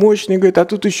раздражители мощные, говорят, а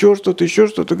тут еще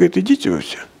что-то, говорит, идите вы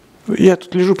все. Я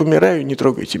тут лежу, помираю, не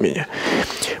трогайте меня.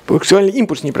 Сексуальный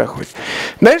импульс не проходит.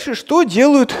 Дальше что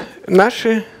делают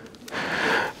наши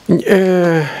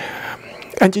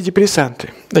антидепрессанты?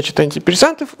 Значит,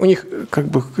 антидепрессантов, у них как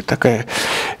бы такая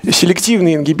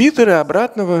селективные ингибиторы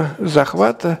обратного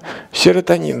захвата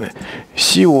серотонина.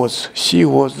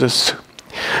 Сиозес.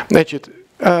 Значит,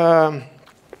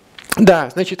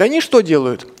 значит, они что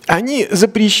делают? Они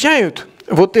запрещают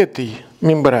вот этой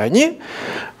мембране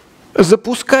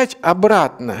запускать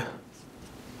обратно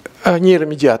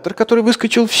нейромедиатор, который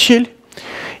выскочил в щель,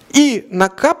 и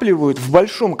накапливают в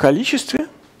большом количестве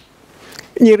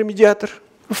нейромедиатор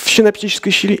в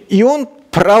синаптической щели, и он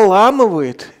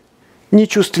проламывает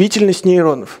нечувствительность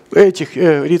нейронов, этих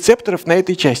рецепторов на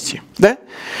этой части. Да?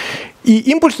 И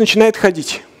импульс начинает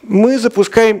ходить. Мы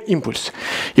запускаем импульс.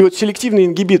 И вот селективные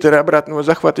ингибиторы обратного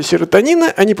захвата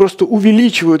серотонина, они просто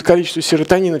увеличивают количество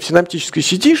серотонина в синаптической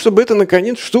сети, чтобы это,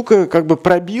 наконец, штука как бы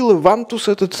пробила, вантус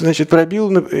этот, значит,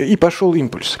 пробил и пошел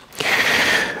импульс.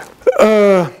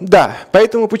 Да,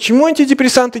 поэтому почему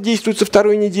антидепрессанты действуют со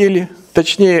второй недели?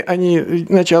 Точнее,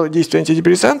 начало действия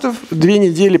антидепрессантов 2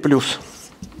 недели плюс.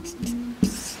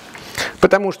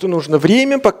 Потому что нужно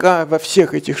время, пока во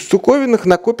всех этих штуковинах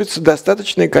накопится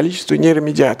достаточное количество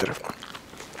нейромедиаторов.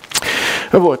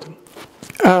 Вот.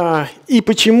 И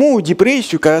почему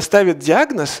депрессию, когда ставят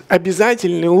диагноз,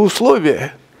 обязательные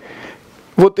условия,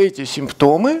 вот эти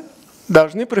симптомы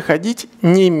должны проходить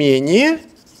не менее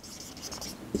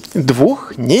 2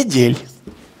 недель.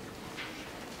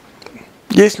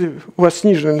 Если у вас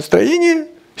сниженное настроение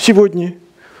сегодня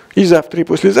и завтра, и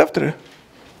послезавтра,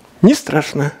 не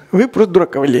страшно, вы просто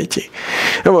дурака валяете.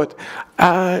 Вот.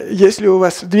 А если у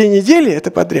вас 2 недели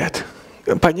это подряд,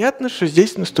 понятно, что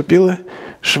здесь наступила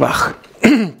швах.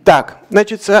 Так,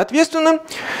 значит, соответственно,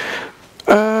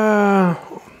 да,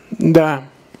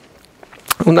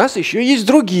 у нас еще есть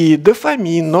другие,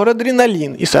 дофамин,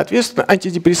 норадреналин, и, соответственно,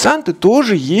 антидепрессанты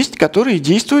тоже есть, которые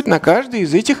действуют на каждый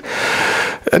из этих,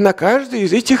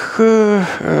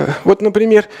 вот,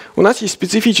 например, у нас есть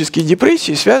специфические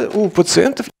депрессии у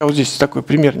пациентов, я вот здесь такой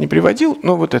пример не приводил,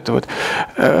 но вот это вот,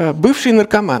 бывшие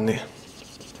наркоманы.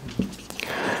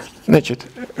 Значит,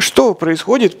 что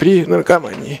происходит при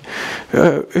наркомании?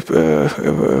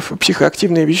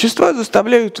 Психоактивные вещества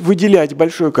заставляют выделять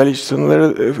большое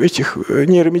количество этих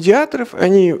нейромедиаторов.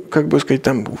 Они, как бы сказать,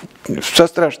 там со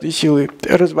страшной силой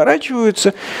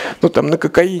разворачиваются. Ну, там на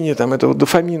кокаине там, этого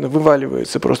дофамина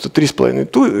вываливается просто 3,5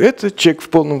 ту. Этот человек в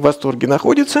полном восторге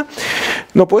находится.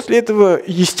 Но после этого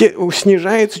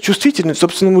снижается чувствительность к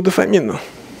собственному дофамину.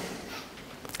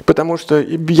 Потому что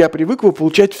я привык его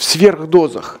получать в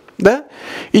сверхдозах. Да?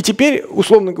 И теперь,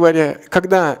 условно говоря,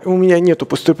 когда у меня нет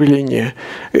поступления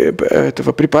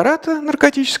этого препарата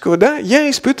наркотического, да, я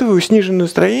испытываю сниженное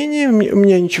настроение,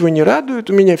 меня ничего не радует,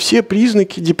 у меня все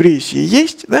признаки депрессии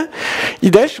есть, да?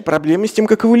 И дальше проблемы с тем,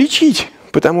 как его лечить.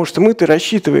 Потому что мы-то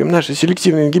рассчитываем, наши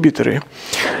селективные ингибиторы,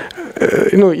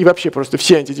 ну и вообще просто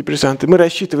все антидепрессанты, мы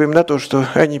рассчитываем на то, что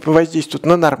они воздействуют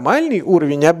на нормальный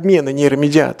уровень обмена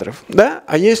нейромедиаторов, да?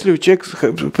 А если человек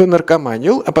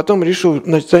понаркоманил, а потом решил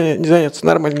заняться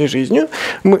нормальной жизнью,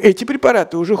 эти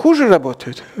препараты уже хуже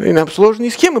работают, и нам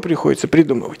сложные схемы приходится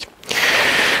придумывать.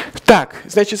 Так,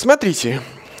 значит, смотрите.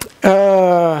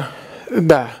 Да,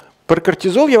 про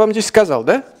кортизол я вам здесь сказал,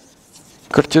 да?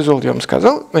 Кортизол я вам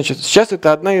сказал. Значит, сейчас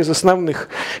это одна из основных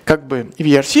как бы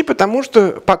версий, потому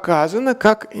что показано,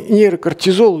 как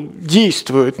нейрокортизол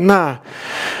действует на,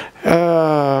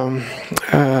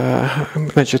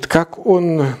 значит, как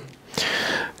он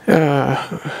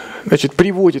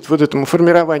приводит вот этому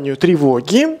формированию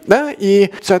тревоги, да,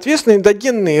 и, соответственно,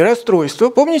 эндогенные расстройства.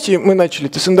 Помните, мы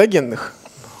начали-то с эндогенных,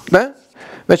 да?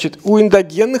 Значит, у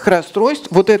эндогенных расстройств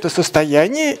вот это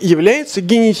состояние является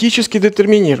генетически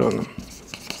детерминированным.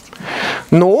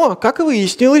 Но, как и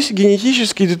выяснилось,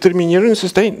 генетически детерминированное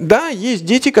состояние. Да, есть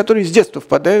дети, которые с детства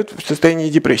впадают в состояние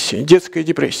депрессии, детская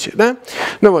депрессия. Да?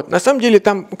 Ну вот, на самом деле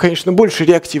там, конечно, больше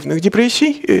реактивных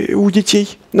депрессий у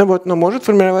детей, ну вот, но может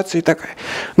формироваться и такая.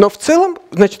 Но в целом,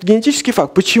 значит, генетический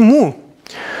факт. Почему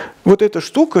вот эта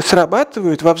штука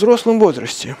срабатывает во взрослом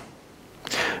возрасте?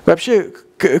 Вообще,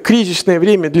 кризисное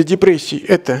время для депрессии –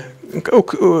 это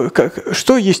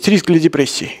что есть риск для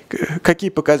депрессии? Какие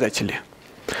показатели?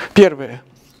 Первое.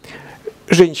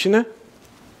 Женщина.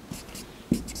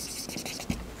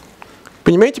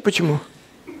 Понимаете почему?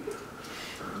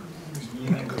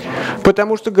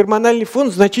 Потому что гормональный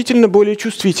фон значительно более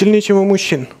чувствительный, чем у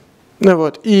мужчин. Ну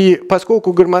вот. И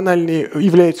поскольку гормональный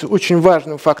является очень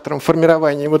важным фактором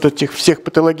формирования вот этих всех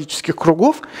патологических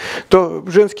кругов, то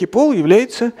женский пол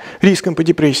является риском по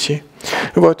депрессии.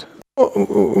 Вот.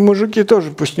 Мужики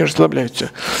тоже пусть не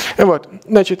расслабляются. Вот.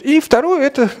 Значит, и второе –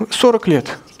 это 40 лет.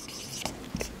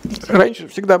 Раньше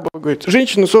всегда было, говорит,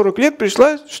 женщина 40 лет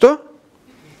пришла, что?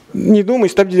 Не думай,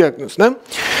 ставь диагноз. Да?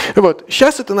 Вот.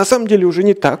 Сейчас это на самом деле уже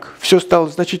не так. Все стало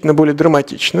значительно более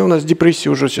драматично. У нас депрессия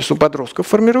уже сейчас у подростков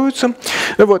формируется.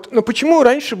 Вот. Но почему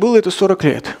раньше было это 40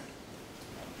 лет?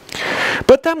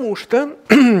 Потому что,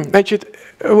 значит,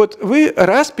 вот вы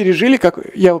раз пережили, как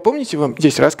я, вы помните, вам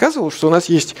здесь рассказывал, что у нас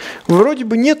есть, вроде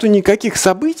бы нету никаких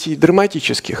событий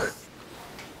драматических,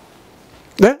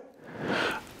 да?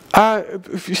 А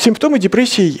симптомы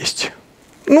депрессии есть.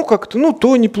 Ну, как-то, ну,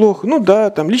 то неплохо, ну, да,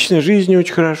 там, личная жизнь не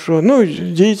очень хорошо, ну,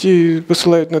 дети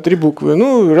посылают на 3 буквы,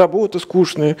 ну, работа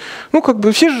скучная. Ну, как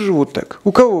бы все же живут так.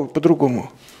 У кого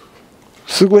по-другому?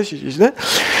 Согласитесь, да?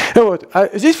 Вот. А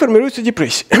здесь формируется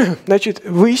депрессия. Значит,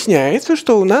 выясняется,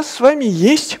 что у нас с вами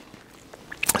есть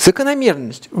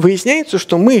закономерность. Выясняется,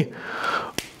 что мы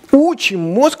учим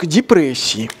мозг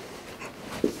депрессии.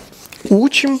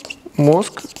 Учим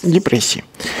мозг депрессии.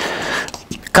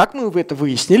 Как мы это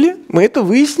выяснили? Мы это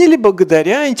выяснили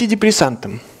благодаря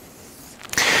антидепрессантам.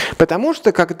 Потому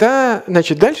что когда,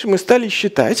 значит, дальше мы стали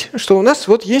считать, что у нас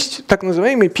вот есть так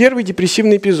называемый первый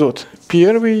депрессивный эпизод.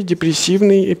 Первый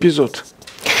депрессивный эпизод.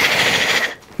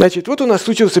 Значит, вот у нас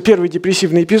случился первый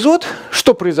депрессивный эпизод.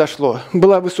 Что произошло?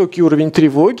 Был высокий уровень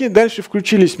тревоги. Дальше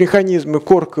включились механизмы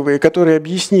корковые, которые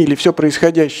объяснили все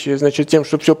происходящее, значит, тем,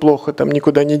 что все плохо, там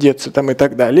никуда не деться, там и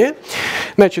так далее.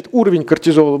 Значит, уровень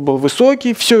кортизола был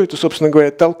высокий. Все это, собственно говоря,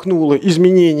 толкнуло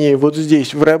изменения вот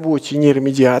здесь в работе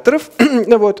нейромедиаторов.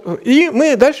 Вот. И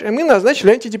мы назначили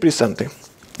антидепрессанты.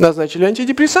 Назначили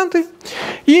антидепрессанты,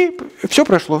 и все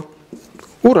прошло.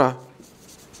 Ура!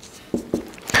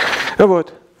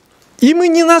 Вот. И мы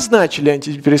не назначили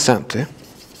антидепрессанты.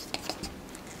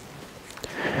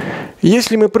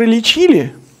 Если мы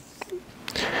пролечили,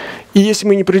 и если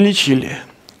мы не пролечили,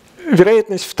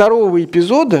 вероятность второго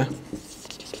эпизода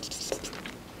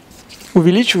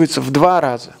увеличивается в 2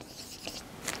 раза.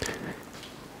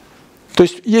 То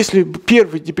есть, если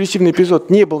первый депрессивный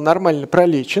эпизод не был нормально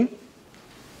пролечен,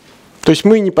 то есть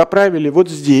мы не поправили вот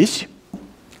здесь,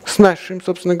 с нашими,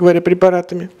 собственно говоря,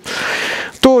 препаратами,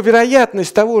 то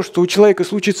вероятность того, что у человека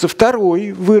случится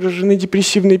второй выраженный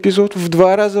депрессивный эпизод, в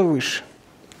 2 раза выше.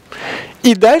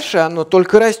 И дальше оно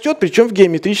только растет, причем в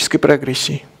геометрической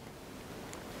прогрессии.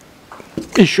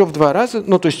 Еще в 2 раза,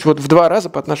 ну то есть вот в 2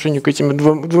 раза по отношению к этим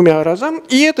 2 разам.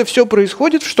 И это все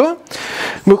происходит в что?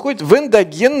 Выходит в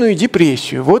эндогенную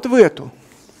депрессию, вот в эту.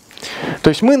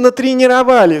 То есть мы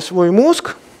натренировали свой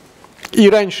мозг, и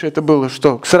раньше это было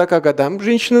что? К 40 годам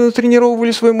женщины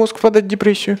натренировывали свой мозг впадать в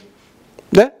депрессию.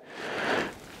 Да?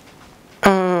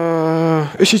 А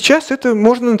сейчас это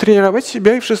можно натренировать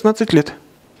себя и в 16 лет.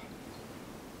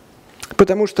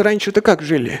 Потому что раньше-то как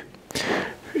жили?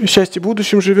 Счастье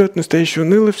будущим живет, настоящее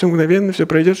уныло, все мгновенно, все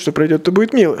пройдет, что пройдет, то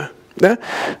будет мило. Да?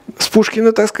 С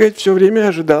Пушкина, так сказать, все время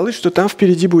ожидалось, что там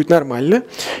впереди будет нормально.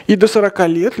 И до 40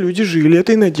 лет люди жили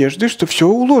этой надеждой, что все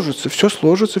уложится, все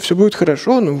сложится, все будет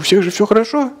хорошо. Но у всех же все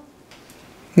хорошо.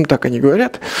 Ну, так они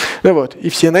говорят. Вот. И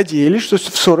все надеялись, что в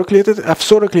 40 лет, а в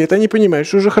 40 лет они понимают,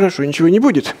 что уже хорошо, ничего не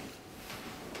будет.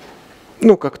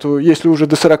 Ну, как-то, если уже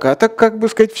до 40, так, как бы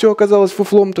сказать, все оказалось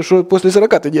фуфлом, то что после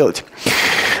 40-то делать?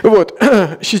 Вот.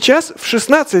 Сейчас в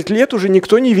 16 лет уже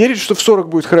никто не верит, что в 40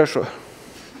 будет хорошо.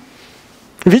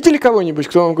 Видели кого-нибудь,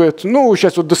 кто вам говорит, ну,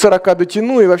 сейчас вот до 40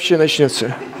 дотяну и вообще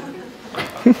начнется?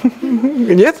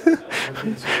 Нет?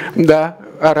 Да.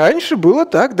 А раньше было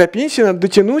так, до пенсии надо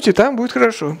дотянуть, и там будет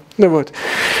хорошо. Вот.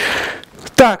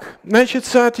 Так, значит,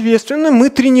 соответственно, мы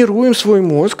тренируем свой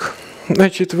мозг,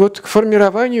 значит, вот к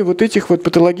формированию вот этих вот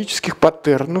патологических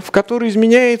паттернов, которые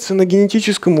изменяются на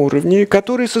генетическом уровне,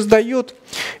 который создает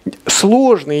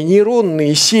сложные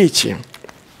нейронные сети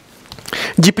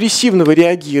депрессивного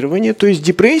реагирования, то есть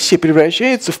депрессия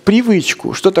превращается в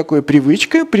привычку. Что такое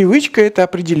привычка? Привычка – это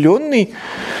определенный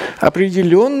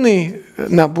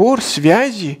набор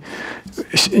связей,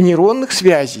 нейронных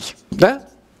связей, да?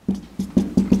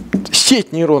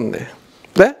 Сеть нейронная.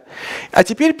 Да? А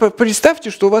теперь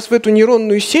представьте, что у вас в эту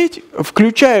нейронную сеть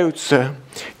включаются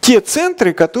те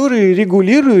центры, которые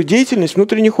регулируют деятельность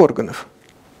внутренних органов.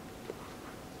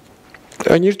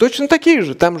 Они же точно такие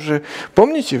же. Там же,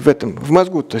 помните, в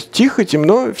мозгу то тихо,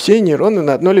 темно, все нейроны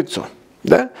на одно лицо.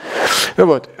 Да?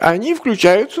 Вот. Они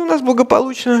включаются у нас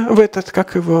благополучно в этот,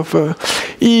 как его,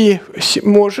 и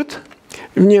может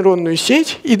в нейронную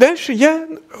сеть, и дальше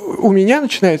у меня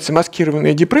начинается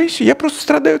маскированная депрессия, я просто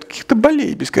страдаю от каких-то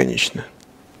болей бесконечно.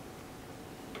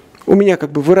 У меня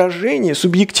как бы выражение,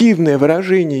 субъективное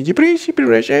выражение депрессии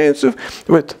превращается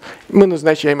в это. Мы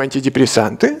назначаем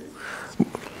антидепрессанты,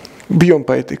 бьем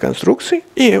по этой конструкции,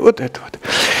 и вот это вот.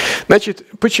 Значит,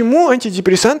 почему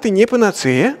антидепрессанты не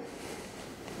панацея?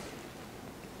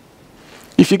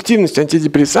 Эффективность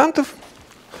антидепрессантов,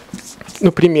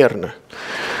 ну, примерно,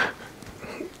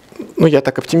 ну, я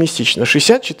так оптимистично,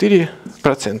 64%.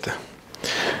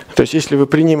 То есть, если вы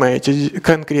принимаете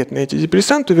конкретный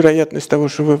антидепрессант, то вероятность того,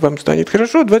 что вам станет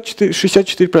хорошо,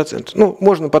 64%. Ну,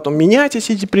 можно потом менять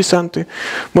эти депрессанты,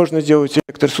 можно сделать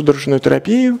электросудорожную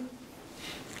терапию,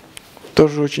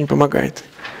 тоже очень помогает.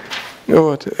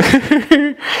 Вот.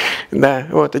 Да,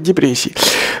 вот, от депрессии.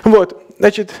 Вот,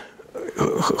 значит,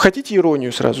 хотите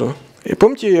иронию сразу? И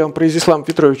помните, я вам про Изислама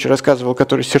Петровича рассказывал,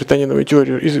 который серотониновую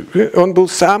теорию. Он был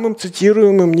самым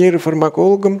цитируемым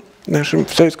нейрофармакологом в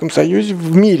Советском Союзе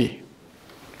в мире.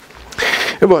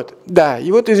 Вот, да. И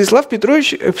вот Изислав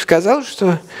Петрович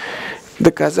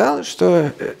доказал,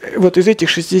 что вот из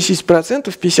этих 60%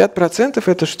 50%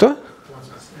 это что?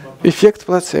 Эффект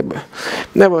плацебо.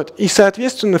 Да, вот. И,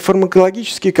 соответственно,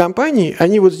 фармакологические компании,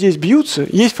 они вот здесь бьются.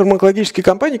 Есть фармакологические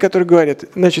компании, которые говорят,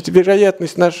 значит,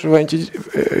 вероятность нашего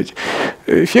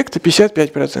эффекта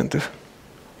 55%.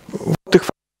 Вот их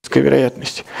фактическая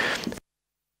вероятность.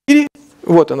 И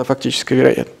вот она фактическая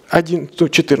вероятность.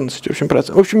 14, в общем,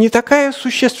 процентов. В общем, не такая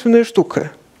существенная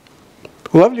штука.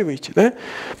 Улавливаете, да?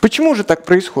 Почему же так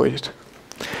происходит?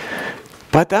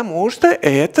 Потому что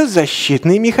это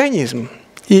защитный механизм.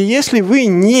 И если вы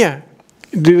не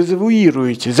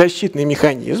дезавуируете защитный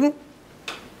механизм,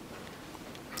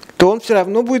 то он все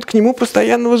равно будет к нему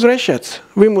постоянно возвращаться.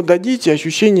 Вы ему дадите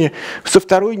ощущение, со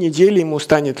второй недели ему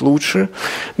станет лучше.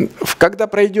 Когда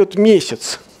пройдет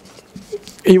месяц,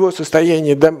 его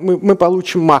состояние, да, мы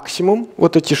получим максимум,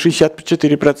 вот эти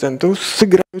 64%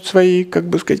 сыграют свои, как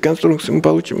бы сказать, конструкции, мы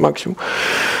получим максимум.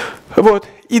 Вот.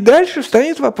 И дальше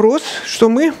встанет вопрос, что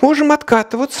мы можем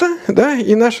откатываться, да,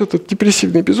 и наш этот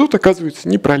депрессивный эпизод оказывается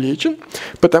не пролечен,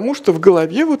 потому что в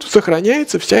голове вот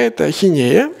сохраняется вся эта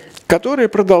ахинея, которая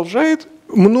продолжает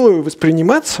мною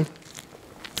восприниматься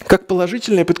как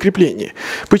положительное подкрепление.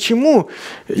 Почему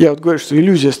я вот говорю, что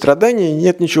иллюзия страдания,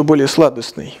 нет ничего более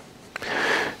сладостной?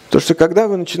 Потому что когда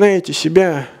вы начинаете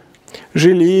себя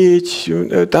жалеть,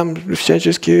 там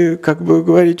всячески как бы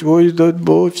говорить, ой, да,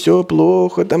 все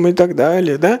плохо, там и так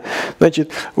далее, да?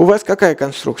 Значит, у вас какая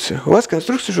конструкция? У вас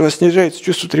конструкция, что у вас снижается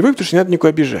чувство тревоги, потому что не надо никого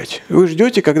обижать. Вы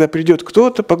ждете, когда придет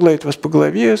кто-то, погладит вас по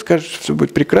голове, скажет, что все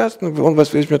будет прекрасно, он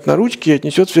вас возьмет на ручки и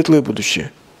отнесет в светлое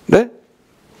будущее, да?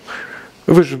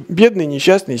 Вы же бедные,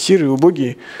 несчастные, сирые,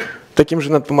 убогие, таким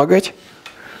же надо помогать.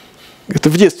 Это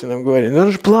в детстве нам говорили,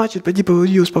 она же плачет, пойди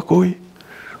ее успокой.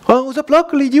 А,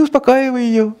 заплакали, иди успокаивай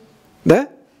ее. Да?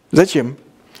 Зачем?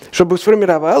 Чтобы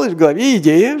сформировалась в голове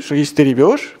идея, что если ты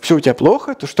ревешь, все у тебя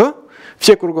плохо, то что?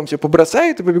 Все кругом все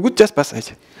побросают и побегут тебя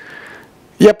спасать.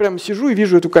 Я прямо сижу и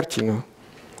вижу эту картину.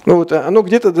 Ну вот, оно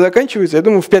где-то заканчивается, я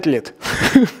думаю, в 5 лет.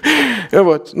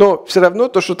 Вот. Но все равно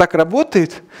то, что так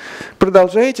работает,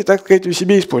 продолжаете, так сказать, в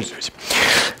себе использовать.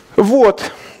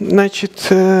 Вот. Значит,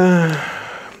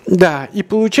 да. И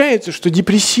получается, что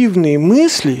депрессивные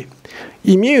мысли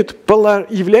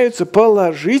являются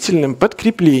положительным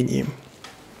подкреплением.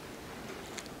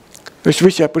 То есть вы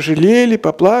себя пожалели,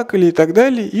 поплакали и так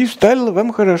далее, и стало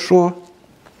вам хорошо.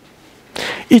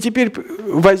 И теперь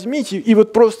возьмите и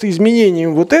вот просто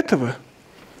изменением вот этого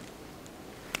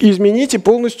измените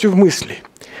полностью в мысли.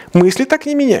 Мысли так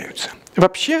не меняются.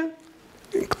 Вообще,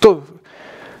 кто?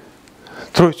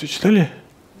 Троицу читали?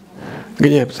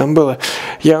 Где там было?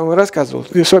 Я вам рассказывал.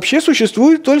 Вообще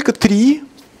существует только три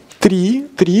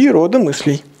рода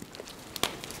мыслей.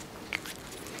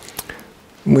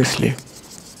 Мысли.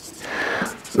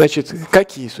 Значит,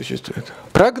 какие существуют?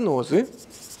 Прогнозы.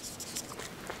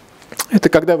 Это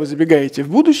когда вы забегаете в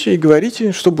будущее и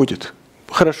говорите, что будет.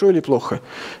 Хорошо или плохо.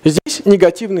 Здесь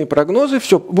негативные прогнозы,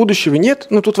 все, будущего нет,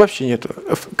 ну тут вообще нет.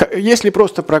 Если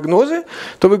просто прогнозы,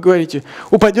 то вы говорите,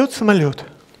 упадет самолет.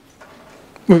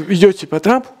 Вы идете по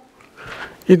трапу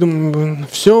и думаете,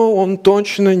 все, он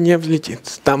точно не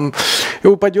взлетит. Там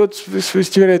упадет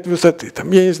с вероятной высоты.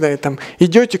 Там, я не знаю, там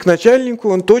идете к начальнику,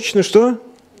 он точно что?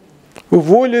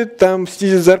 Уволит, там,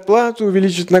 снизит зарплату,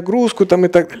 увеличит нагрузку там, и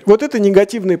так далее. Вот это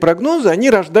негативные прогнозы, они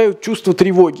рождают чувство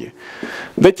тревоги.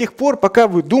 До тех пор, пока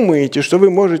вы думаете, что вы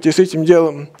можете с этим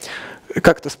делом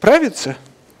как-то справиться,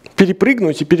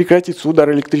 перепрыгнуть и прекратится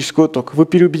удар электрического тока. Вы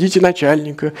переубедите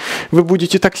начальника, вы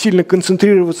будете так сильно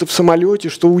концентрироваться в самолете,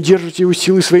 что удержите его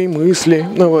силой своей мысли,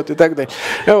 ну вот и так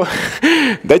далее.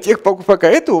 До тех пор, пока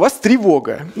это у вас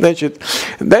тревога. Значит,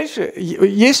 дальше,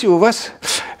 если у вас...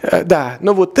 Да,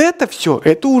 но вот это все,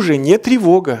 это уже не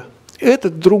тревога. Это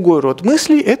другой род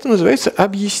мыслей, это называется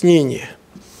объяснение.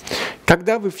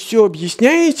 Когда вы все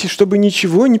объясняете, чтобы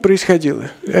ничего не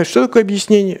происходило. Что такое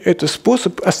объяснение? Это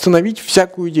способ остановить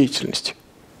всякую деятельность.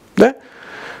 Да?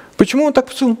 Почему он так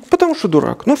поступил? Потому что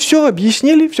дурак. Ну все,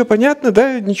 объяснили, все понятно,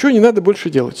 да, ничего не надо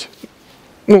больше делать.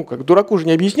 Ну, как дураку же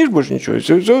не объяснишь больше ничего,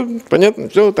 все понятно,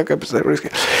 все так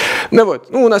происходит. Ну вот,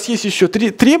 ну, у нас есть еще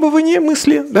требования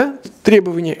мысли, да,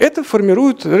 требования, это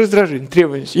формирует раздражение,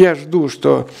 требования. Я жду,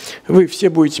 что вы все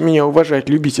будете меня уважать,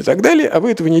 любить и так далее, а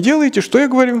вы этого не делаете, что я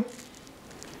говорю?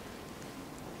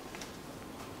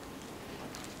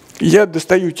 Я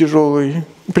достаю тяжелый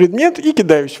предмет и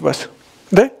кидаюсь в вас,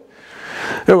 да?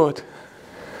 Вот.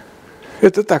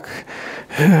 Это так,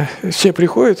 все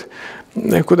приходят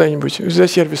куда-нибудь за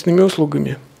сервисными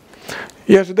услугами.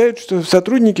 и ожидают, что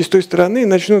сотрудники с той стороны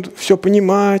начнут все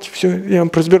понимать, все. Я вам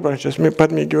про Сбербанк сейчас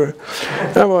подмигиваю.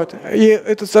 Вот. И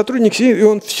этот сотрудник сидит, и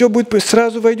он все будет,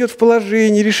 сразу войдет в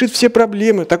положение, решит все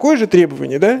проблемы. Такое же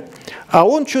требование, да? А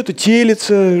он что-то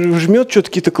телится, жмет что-то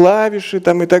какие-то клавиши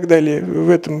там, и так далее. В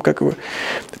этом, как его.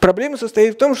 Проблема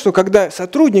состоит в том, что когда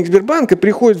сотрудник Сбербанка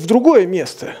приходит в другое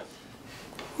место,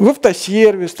 в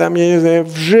автосервис, там, я не знаю,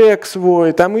 в ЖЭК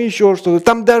свой, там и еще что-то.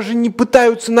 Там даже не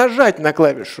пытаются нажать на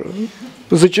клавишу.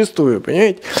 Зачастую,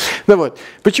 понимаете? Ну вот.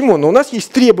 Почему? Ну, у нас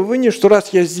есть требование, что раз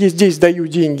я здесь даю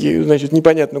деньги, значит,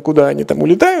 непонятно, куда они там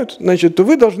улетают, значит, то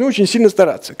вы должны очень сильно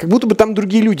стараться. Как будто бы там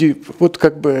другие люди вот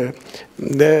как бы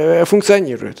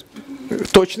функционируют.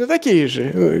 Точно такие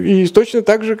же. И точно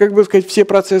так же, как бы сказать, все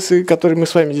процессы, которые мы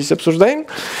с вами здесь обсуждаем,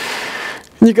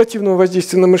 негативного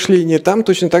воздействия на мышление, там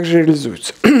точно так же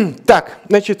реализуются. Так,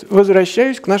 значит,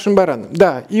 возвращаюсь к нашим баранам.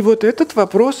 Да, и вот этот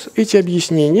вопрос, эти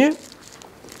объяснения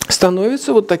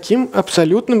становятся вот таким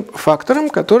абсолютным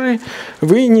фактором, который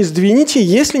вы не сдвинете,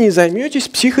 если не займетесь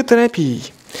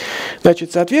психотерапией.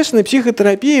 Значит, соответственно,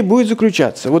 психотерапия будет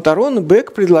заключаться. Вот Арон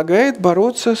Бек предлагает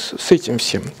бороться с этим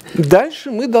всем. Дальше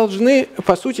мы должны,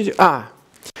 по сути...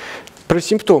 Про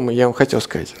симптомы я вам хотел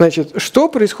сказать. Значит, что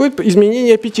происходит?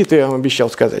 Изменение аппетита, я вам обещал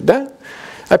сказать, да?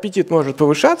 Аппетит может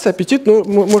повышаться, аппетит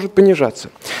может понижаться.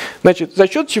 Значит, за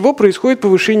счет чего происходит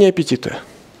повышение аппетита?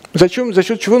 За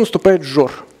счет чего наступает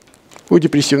жор у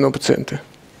депрессивного пациента?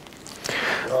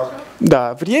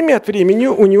 Да, время от времени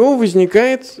у него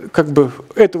возникает, как бы,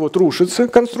 это вот рушится,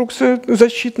 конструкция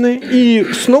защитная,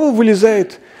 и снова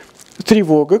вылезает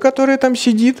тревога, которая там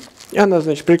сидит. Она,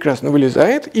 значит, прекрасно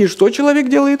вылезает. И что человек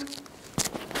делает?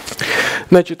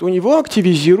 Значит, у него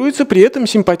активизируется при этом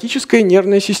симпатическая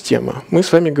нервная система. Мы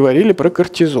с вами говорили про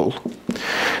кортизол.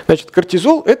 Значит,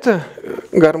 кортизол – это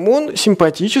гормон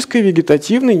симпатической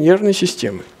вегетативной нервной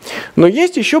системы. Но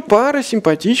есть еще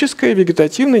парасимпатическая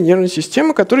вегетативная нервная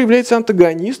система, которая является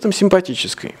антагонистом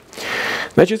симпатической.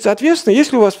 Значит, соответственно,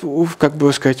 если у вас, как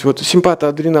бы сказать, вот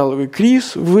симпатоадреналовый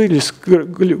криз, вылез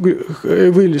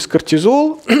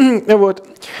кортизол, вот,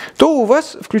 то у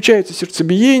вас включается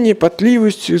сердцебиение,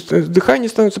 потливость, дыхание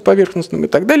становится поверхностным и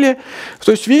так далее.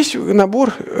 То есть весь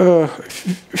набор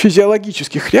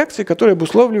физиологических реакций, которые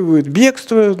обусловливают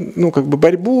бегство, ну, как бы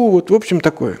борьбу, вот, в общем,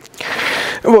 такое.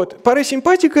 Вот.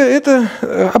 Парасимпатика – это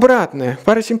обратное.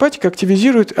 Парасимпатика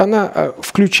активизирует, она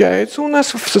включается у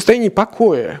нас в состоянии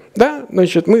покоя. Да?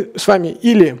 Значит, мы с вами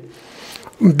или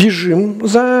бежим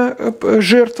за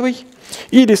жертвой,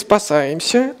 или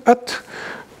спасаемся от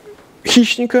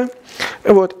хищника.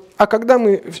 Вот. А когда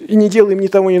мы не делаем ни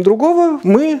того, ни другого,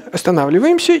 мы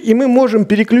останавливаемся, и мы можем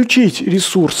переключить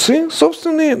ресурсы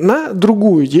собственные на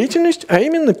другую деятельность, а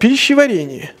именно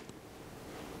пищеварение.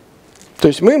 То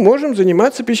есть мы можем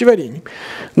заниматься пищеварением.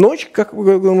 Ночь, как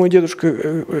говорил мой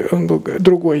дедушка, он был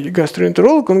другой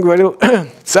гастроэнтеролог, он говорил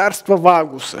 «царство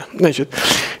вагуса». Значит,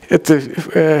 это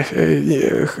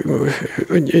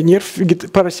нерв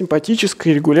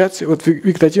парасимпатической регуляции, вот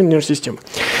вегетативной нервной системы.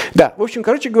 Да, в общем,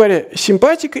 короче говоря,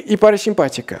 симпатика и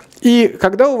парасимпатика. И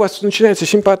когда у вас начинается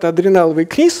симпатоадреналовый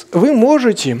криз, вы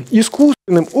можете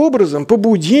искусственным образом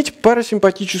побудить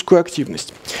парасимпатическую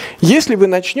активность. Если вы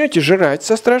начнете жрать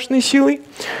со страшной силой,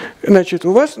 значит,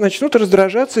 у вас начнут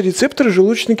раздражаться рецепторы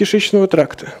желудочно-кишечного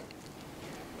тракта.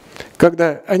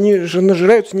 Когда они же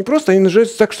нажираются не просто, они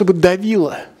нажираются так, чтобы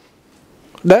давило.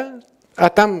 Да? А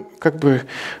там как бы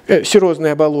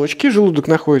серозные оболочки, желудок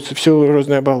находится в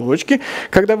серозной оболочке.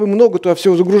 Когда вы много туда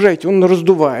всего загружаете, он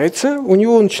раздувается, у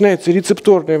него начинается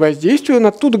рецепторное воздействие, он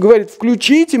оттуда говорит: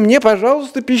 включите мне,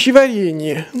 пожалуйста,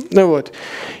 пищеварение. Ну, вот.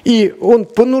 И он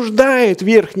понуждает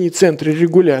верхние центры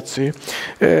регуляции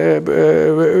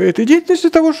этой деятельности для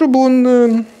того,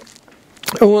 чтобы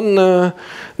он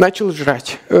начал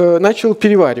жрать, начал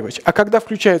переваривать. А когда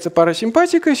включается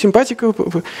парасимпатика, симпатика,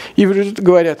 и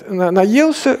говорят,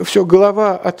 наелся, все,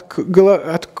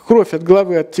 кровь от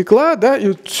головы оттекла, да, и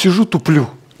вот сижу туплю.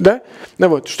 Да? Ну,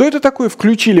 вот. Что это такое?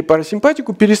 Включили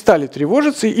парасимпатику, перестали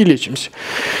тревожиться и лечимся.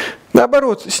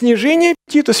 Наоборот, снижение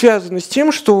аппетита связано с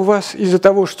тем, что у вас из-за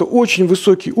того, что очень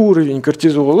высокий уровень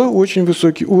кортизола, очень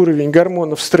высокий уровень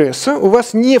гормонов стресса, у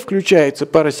вас не включается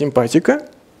парасимпатика,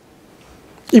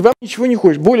 и вам ничего не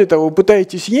хочется. Более того, вы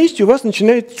пытаетесь есть, и у вас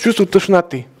начинает чувство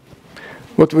тошноты.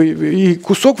 Вот и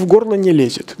кусок в горло не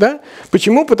лезет. Да?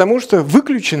 Почему? Потому что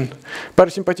выключен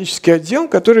парасимпатический отдел,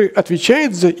 который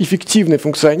отвечает за эффективное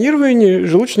функционирование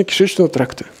желудочно-кишечного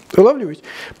тракта. Улавливаете?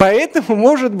 Поэтому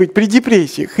может быть при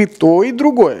депрессиях и то, и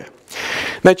другое.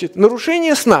 Значит,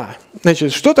 нарушение сна.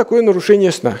 Значит, что такое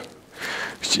нарушение сна?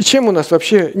 Чем у нас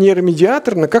вообще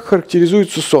нейромедиаторно, как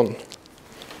характеризуется сон?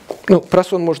 Ну, про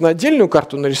сон можно отдельную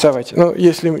карту нарисовать, но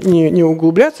если не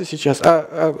углубляться сейчас,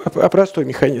 а простой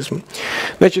механизм.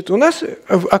 Значит, у нас,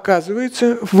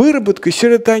 оказывается, выработка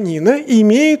серотонина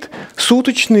имеет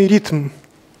суточный ритм.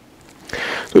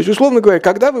 То есть, условно говоря,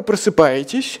 когда вы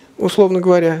просыпаетесь, условно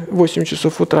говоря, в 8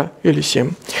 часов утра или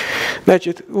 7,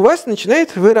 значит, у вас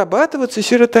начинает вырабатываться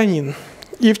серотонин.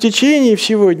 И в течение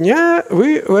всего дня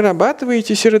вы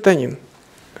вырабатываете серотонин.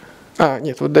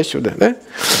 Нет, вот до сюда, да?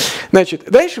 Значит,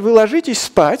 дальше вы ложитесь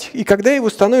спать, и когда его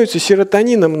становится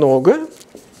серотонина много,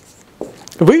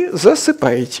 вы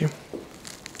засыпаете.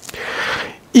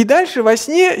 И дальше во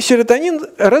сне серотонин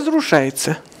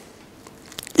разрушается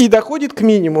и доходит к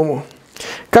минимуму.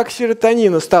 Как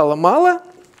серотонина стало мало,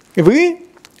 вы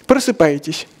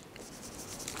просыпаетесь.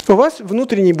 У вас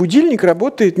внутренний будильник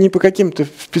работает не по каким-то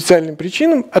специальным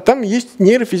причинам, а там есть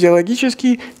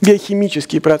нейрофизиологические,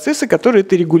 биохимические процессы, которые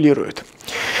это регулируют.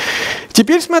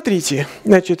 Теперь смотрите,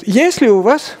 значит, если у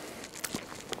вас,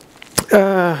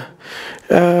 что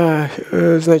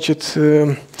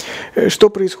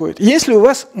происходит? Если у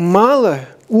вас мало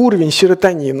уровень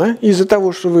серотонина, из-за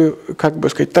того, что вы, как бы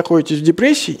сказать, находитесь в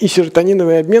депрессии, и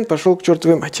серотониновый обмен пошел к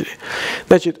чертовой матери.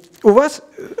 Значит, у вас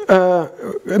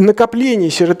накопление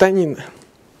серотонина,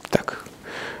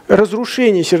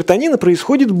 разрушение серотонина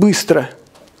происходит быстро.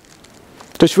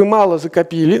 То есть вы мало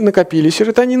накопили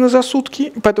серотонина за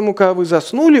сутки, поэтому, когда вы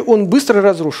заснули, он быстро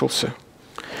разрушился.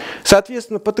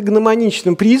 Соответственно,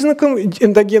 патогномоничным признаком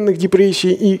эндогенных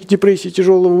депрессий и депрессий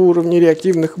тяжелого уровня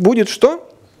реактивных будет что?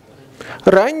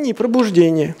 Раннее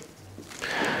пробуждение.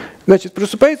 Значит,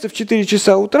 просыпается в 4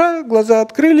 часа утра, глаза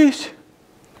открылись,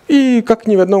 и как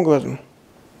ни в одном глазу.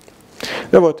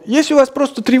 Вот. Если у вас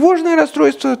просто тревожное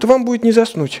расстройство, то вам будет не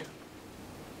заснуть.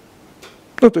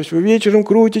 Ну, то есть вы вечером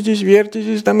крутитесь,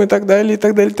 вертитесь там, и так далее, и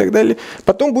так далее, и так далее.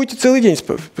 Потом будете целый день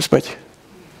спать.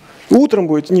 Утром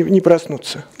будет не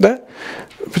проснуться. Да?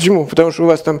 Почему? Потому что у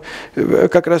вас там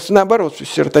как раз наоборот с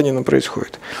серотонином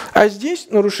происходит. А здесь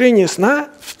нарушение сна,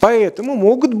 поэтому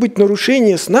могут быть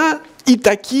нарушения сна и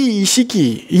такие, и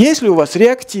сякие. Если у вас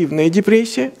реактивная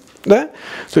депрессия, да?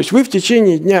 То есть вы в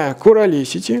течение дня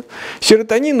куролесите,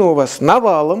 серотонина у вас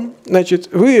навалом, значит,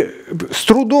 вы с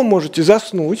трудом можете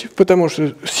заснуть, потому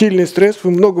что сильный стресс,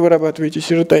 вы много вырабатываете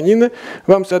серотонина,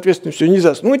 вам, соответственно, все не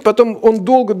заснуть, потом он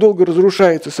долго-долго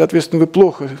разрушается, соответственно, вы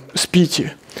плохо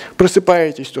спите,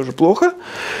 просыпаетесь тоже плохо.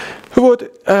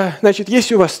 Вот, значит,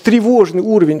 если у вас тревожный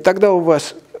уровень, тогда у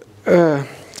вас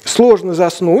сложно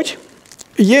заснуть.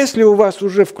 Если у вас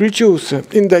уже включился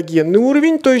эндогенный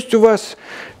уровень, то есть у вас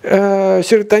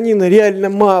серотонина реально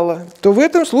мало, то в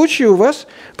этом случае у вас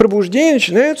пробуждения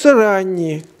начинаются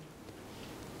ранние.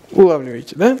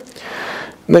 Улавливаете, да?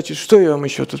 Значит, что я вам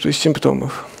еще тут из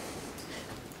симптомов?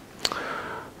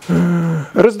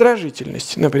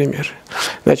 Раздражительность, например.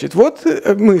 Значит, вот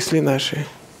мысли наши.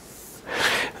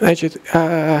 Значит,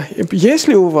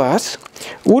 если у вас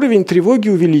уровень тревоги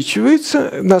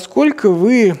увеличивается, насколько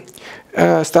вы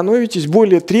становитесь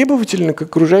более требовательны к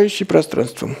окружающему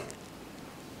пространству.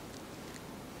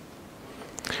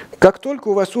 Как только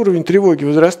у вас уровень тревоги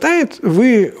возрастает,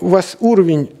 у вас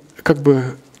уровень как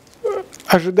бы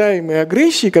ожидаемой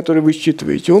агрессии, которую вы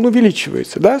считываете, он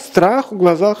увеличивается. Да? Страх в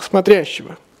глазах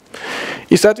смотрящего.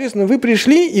 И, соответственно, вы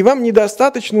пришли, и вам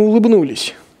недостаточно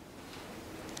улыбнулись.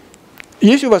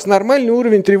 Если у вас нормальный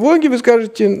уровень тревоги, вы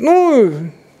скажете, ну,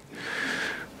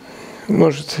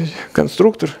 может,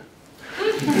 конструктор.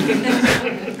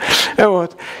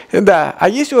 Вот. Да. А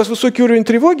если у вас высокий уровень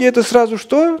тревоги, это сразу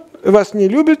что? Вас не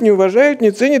любят, не уважают, не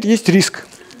ценят, есть риск.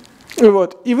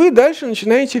 Вот. И вы дальше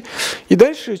начинаете... И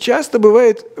дальше часто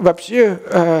бывает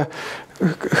вообще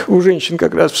у женщин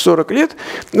как раз в 40 лет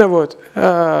вот,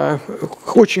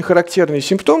 очень характерный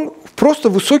симптом, просто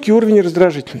высокий уровень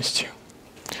раздражительности.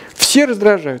 Все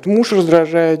раздражают. Муж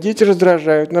раздражает, дети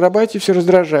раздражают, на работе все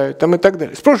раздражают там и так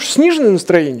далее. Спрашиваешь, сниженное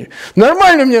настроение?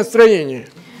 Нормально у меня настроение.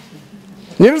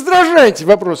 Не раздражайте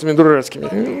вопросами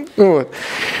дурацкими. Вот.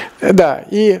 Да,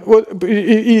 и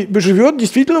живет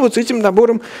действительно вот с этим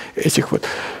набором этих вот.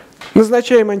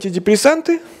 Назначаем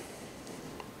антидепрессанты.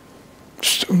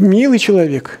 Милый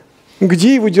человек.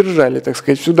 Где его держали, так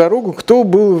сказать, всю дорогу? Кто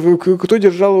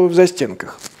держал его в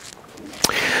застенках?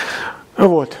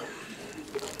 Вот.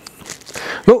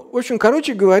 Ну, в общем,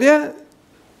 короче говоря,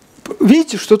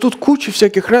 видите, что тут куча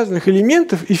всяких разных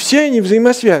элементов, и все они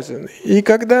взаимосвязаны. И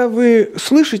когда вы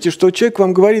слышите, что человек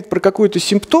вам говорит про какой-то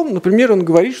симптом, например, он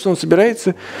говорит, что он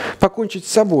собирается покончить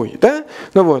с собой, да?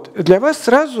 Ну вот, для вас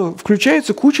сразу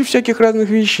включается куча всяких разных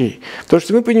вещей. Потому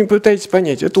что вы пытаетесь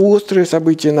понять, это острое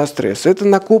событие на стресс, это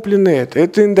накопленное,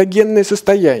 это эндогенное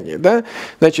состояние, да?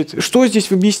 Значит, что здесь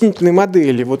в объяснительной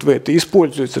модели вот в этой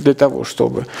используется для того,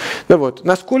 чтобы... Ну вот,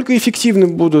 насколько эффективны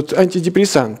будут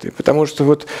антидепрессанты, потому что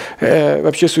вот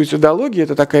вообще суицидология –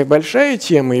 это такая большая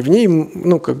тема, и в ней,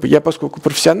 ну, как бы я, поскольку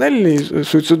профессиональный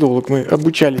суицидолог, мы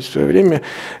обучались в свое время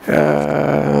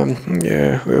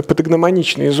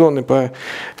патогномоничные зоны по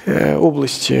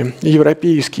области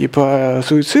европейские по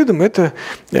суицидам – это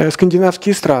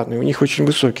скандинавские страны, у них очень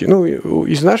высокие. Ну,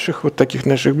 из наших, вот таких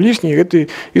наших ближних, это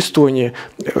Эстония,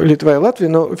 Литва и Латвия,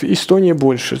 но Эстония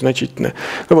больше значительно.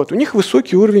 Вот, у них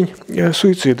высокий уровень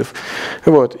суицидов.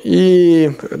 Вот,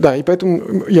 и, да, и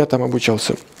поэтому я там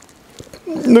обучался.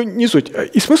 Но не суть.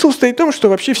 И смысл стоит в том, что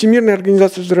вообще Всемирная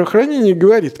организация здравоохранения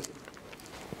говорит,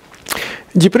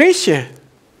 депрессия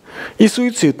и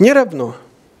суицид не равно.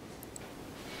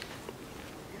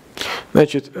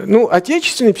 Значит, ну,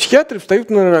 отечественные психиатры встают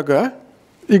на рога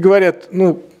и говорят,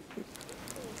 ну,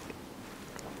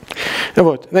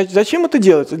 вот, значит, зачем это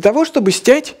делается? Для того, чтобы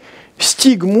снять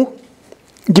стигму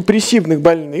депрессивных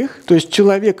больных, то есть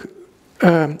человек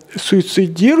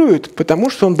суицидирует, потому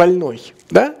что он больной.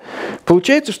 Да?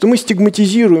 Получается, что мы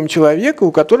стигматизируем человека,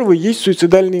 у которого есть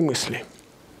суицидальные мысли.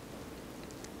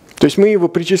 То есть мы его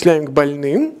причисляем к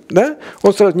больным, да?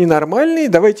 Он сразу ненормальный,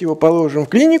 давайте его положим в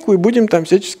клинику и будем там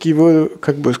всячески его,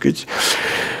 как бы сказать,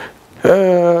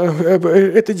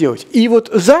 это делать. И вот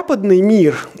западный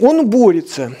мир, он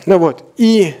борется. Ну вот.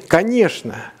 И,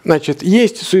 конечно, значит,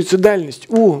 есть суицидальность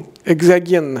у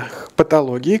экзогенных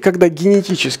патологий, когда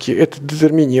генетически это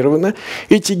детерминировано.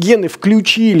 Эти гены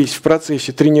включились в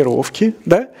процессе тренировки.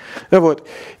 Да? Вот.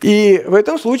 И в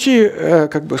этом случае,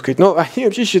 как бы сказать, ну, они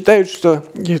вообще считают, что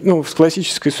ну, в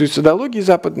классической суицидологии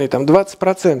западной там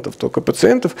 20% только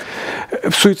пациентов,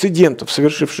 суицидентов,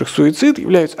 совершивших суицид,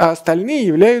 являются, а остальные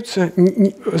являются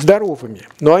здоровыми.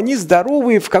 Но они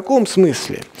здоровые в каком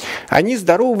смысле? Они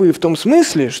здоровые в том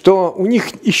смысле, что у них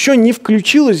еще не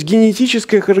включилась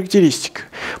генетическая характеристика.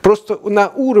 Просто на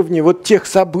уровне вот тех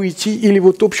событий или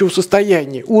вот общего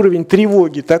состояния уровень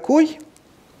тревоги такой,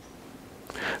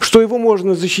 что его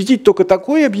можно защитить только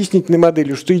такой объяснительной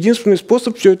моделью, что единственный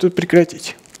способ все это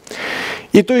прекратить.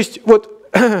 И то есть вот,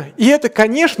 и это,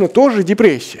 конечно, тоже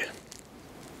депрессия.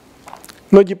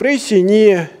 Но депрессия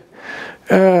не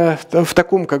в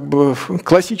таком как бы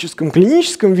классическом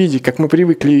клиническом виде, как мы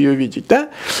привыкли ее видеть, да?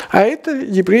 А это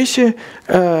депрессия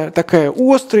такая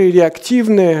острая,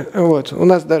 реактивная. Вот. У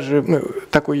нас даже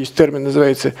такой есть термин,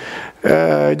 называется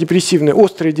депрессивная,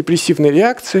 острая депрессивная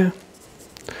реакция.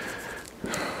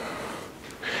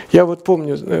 Я вот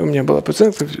помню, у меня была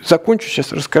пациентка, закончу,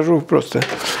 сейчас расскажу просто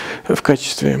в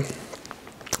качестве...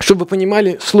 Чтобы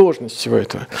понимали сложность всего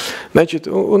этого. Значит,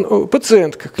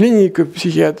 пациентка, клиника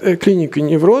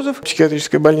неврозов,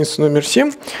 психиатрическая больница номер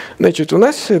 7. Значит, у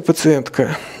нас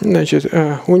пациентка, значит,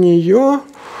 у нее,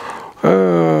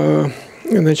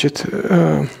 значит,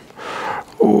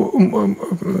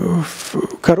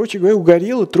 короче говоря,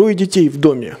 угорело 3 детей в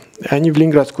доме. Они в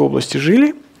Ленинградской области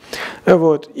жили.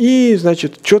 Вот. И,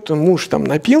 значит, что-то муж там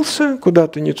напился,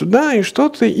 куда-то не туда и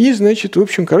что-то. И, значит, в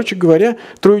общем, короче говоря,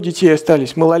 3 детей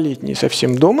остались малолетние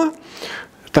совсем дома.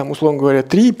 Там, условно говоря,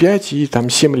 3, 5 и там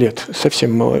 7 лет,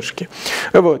 совсем малышки.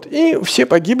 Вот. И все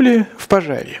погибли в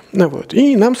пожаре. Вот.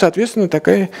 И нам, соответственно,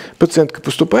 такая пациентка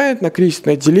поступает на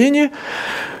кризисное отделение.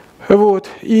 Вот,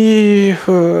 и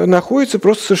находится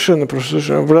просто совершенно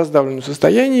в раздавленном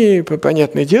состоянии,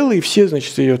 понятное дело, и все,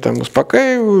 значит, ее там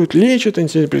успокаивают, лечат,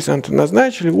 антидепрессанты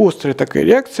назначили, острая такая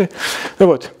реакция.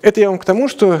 Вот. Это я вам к тому,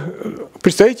 что,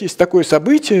 представьте, если такое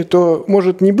событие, то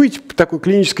может не быть такой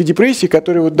клинической депрессии,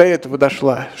 которая вот до этого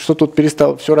дошла, что тут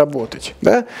перестало все работать,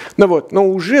 да? Вот. Но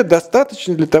уже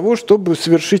достаточно для того, чтобы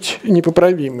совершить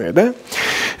непоправимое, да?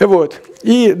 Вот.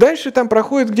 И дальше там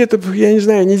проходит где-то, я не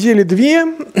знаю, недели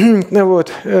 2,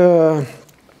 вот,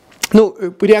 ну,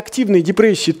 реактивные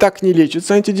депрессии так не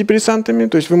лечатся антидепрессантами,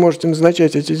 то есть вы можете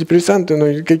назначать антидепрессанты,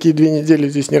 но какие 2 недели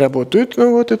здесь не работают,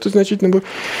 ну вот это значительно будет.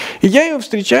 И я ее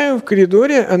встречаю в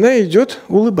коридоре, она идет,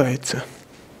 улыбается.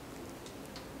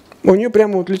 У нее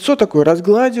прямо вот лицо такое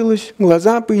разгладилось,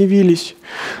 глаза появились,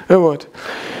 вот.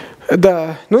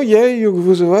 Да, ну я ее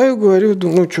вызываю, говорю,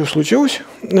 ну что случилось,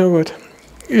 вот.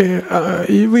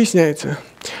 И выясняется,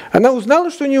 она узнала,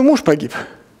 что у нее муж погиб.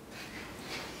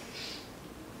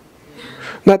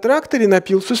 на тракторе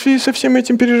напился со всем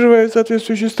этим, переживает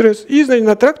соответствующий стресс, и, значит,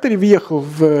 на тракторе въехал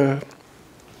в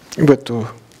эту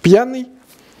пьяный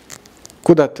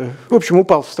куда-то, в общем,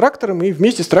 упал с трактором и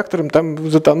вместе с трактором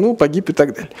там затонул, погиб и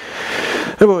так далее.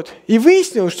 Вот. И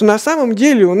выяснилось, что на самом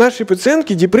деле у нашей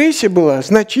пациентки депрессия была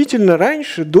значительно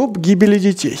раньше, до гибели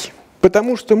детей.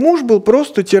 Потому что муж был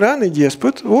просто тиран и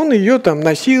деспот, он ее там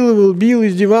насиловал, бил,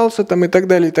 издевался там, и так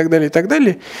далее, и так далее, и так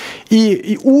далее.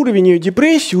 И уровень ее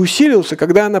депрессии усилился,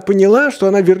 когда она поняла, что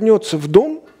она вернется в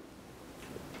дом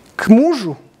к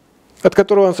мужу, от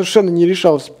которого она совершенно не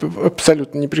решалась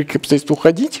абсолютно ни при каких обстоятельствах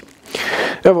уходить.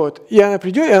 Вот. И она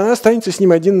придет, и она останется с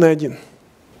ним один на один.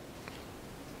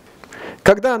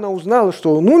 Когда она узнала,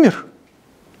 что он умер,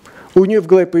 у нее в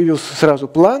голове появился сразу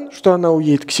план, что она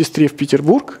уедет к сестре в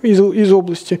Петербург из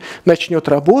области, начнет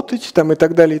работать там, и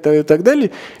так далее, и так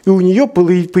далее. И у нее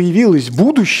появилось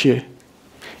будущее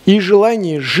и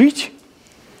желание жить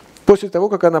после того,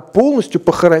 как она полностью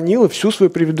похоронила всю свою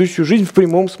предыдущую жизнь в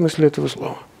прямом смысле этого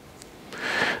слова.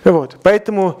 Вот.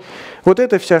 Поэтому вот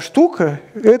эта вся штука,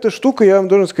 я вам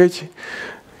должен сказать,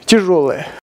 тяжелая.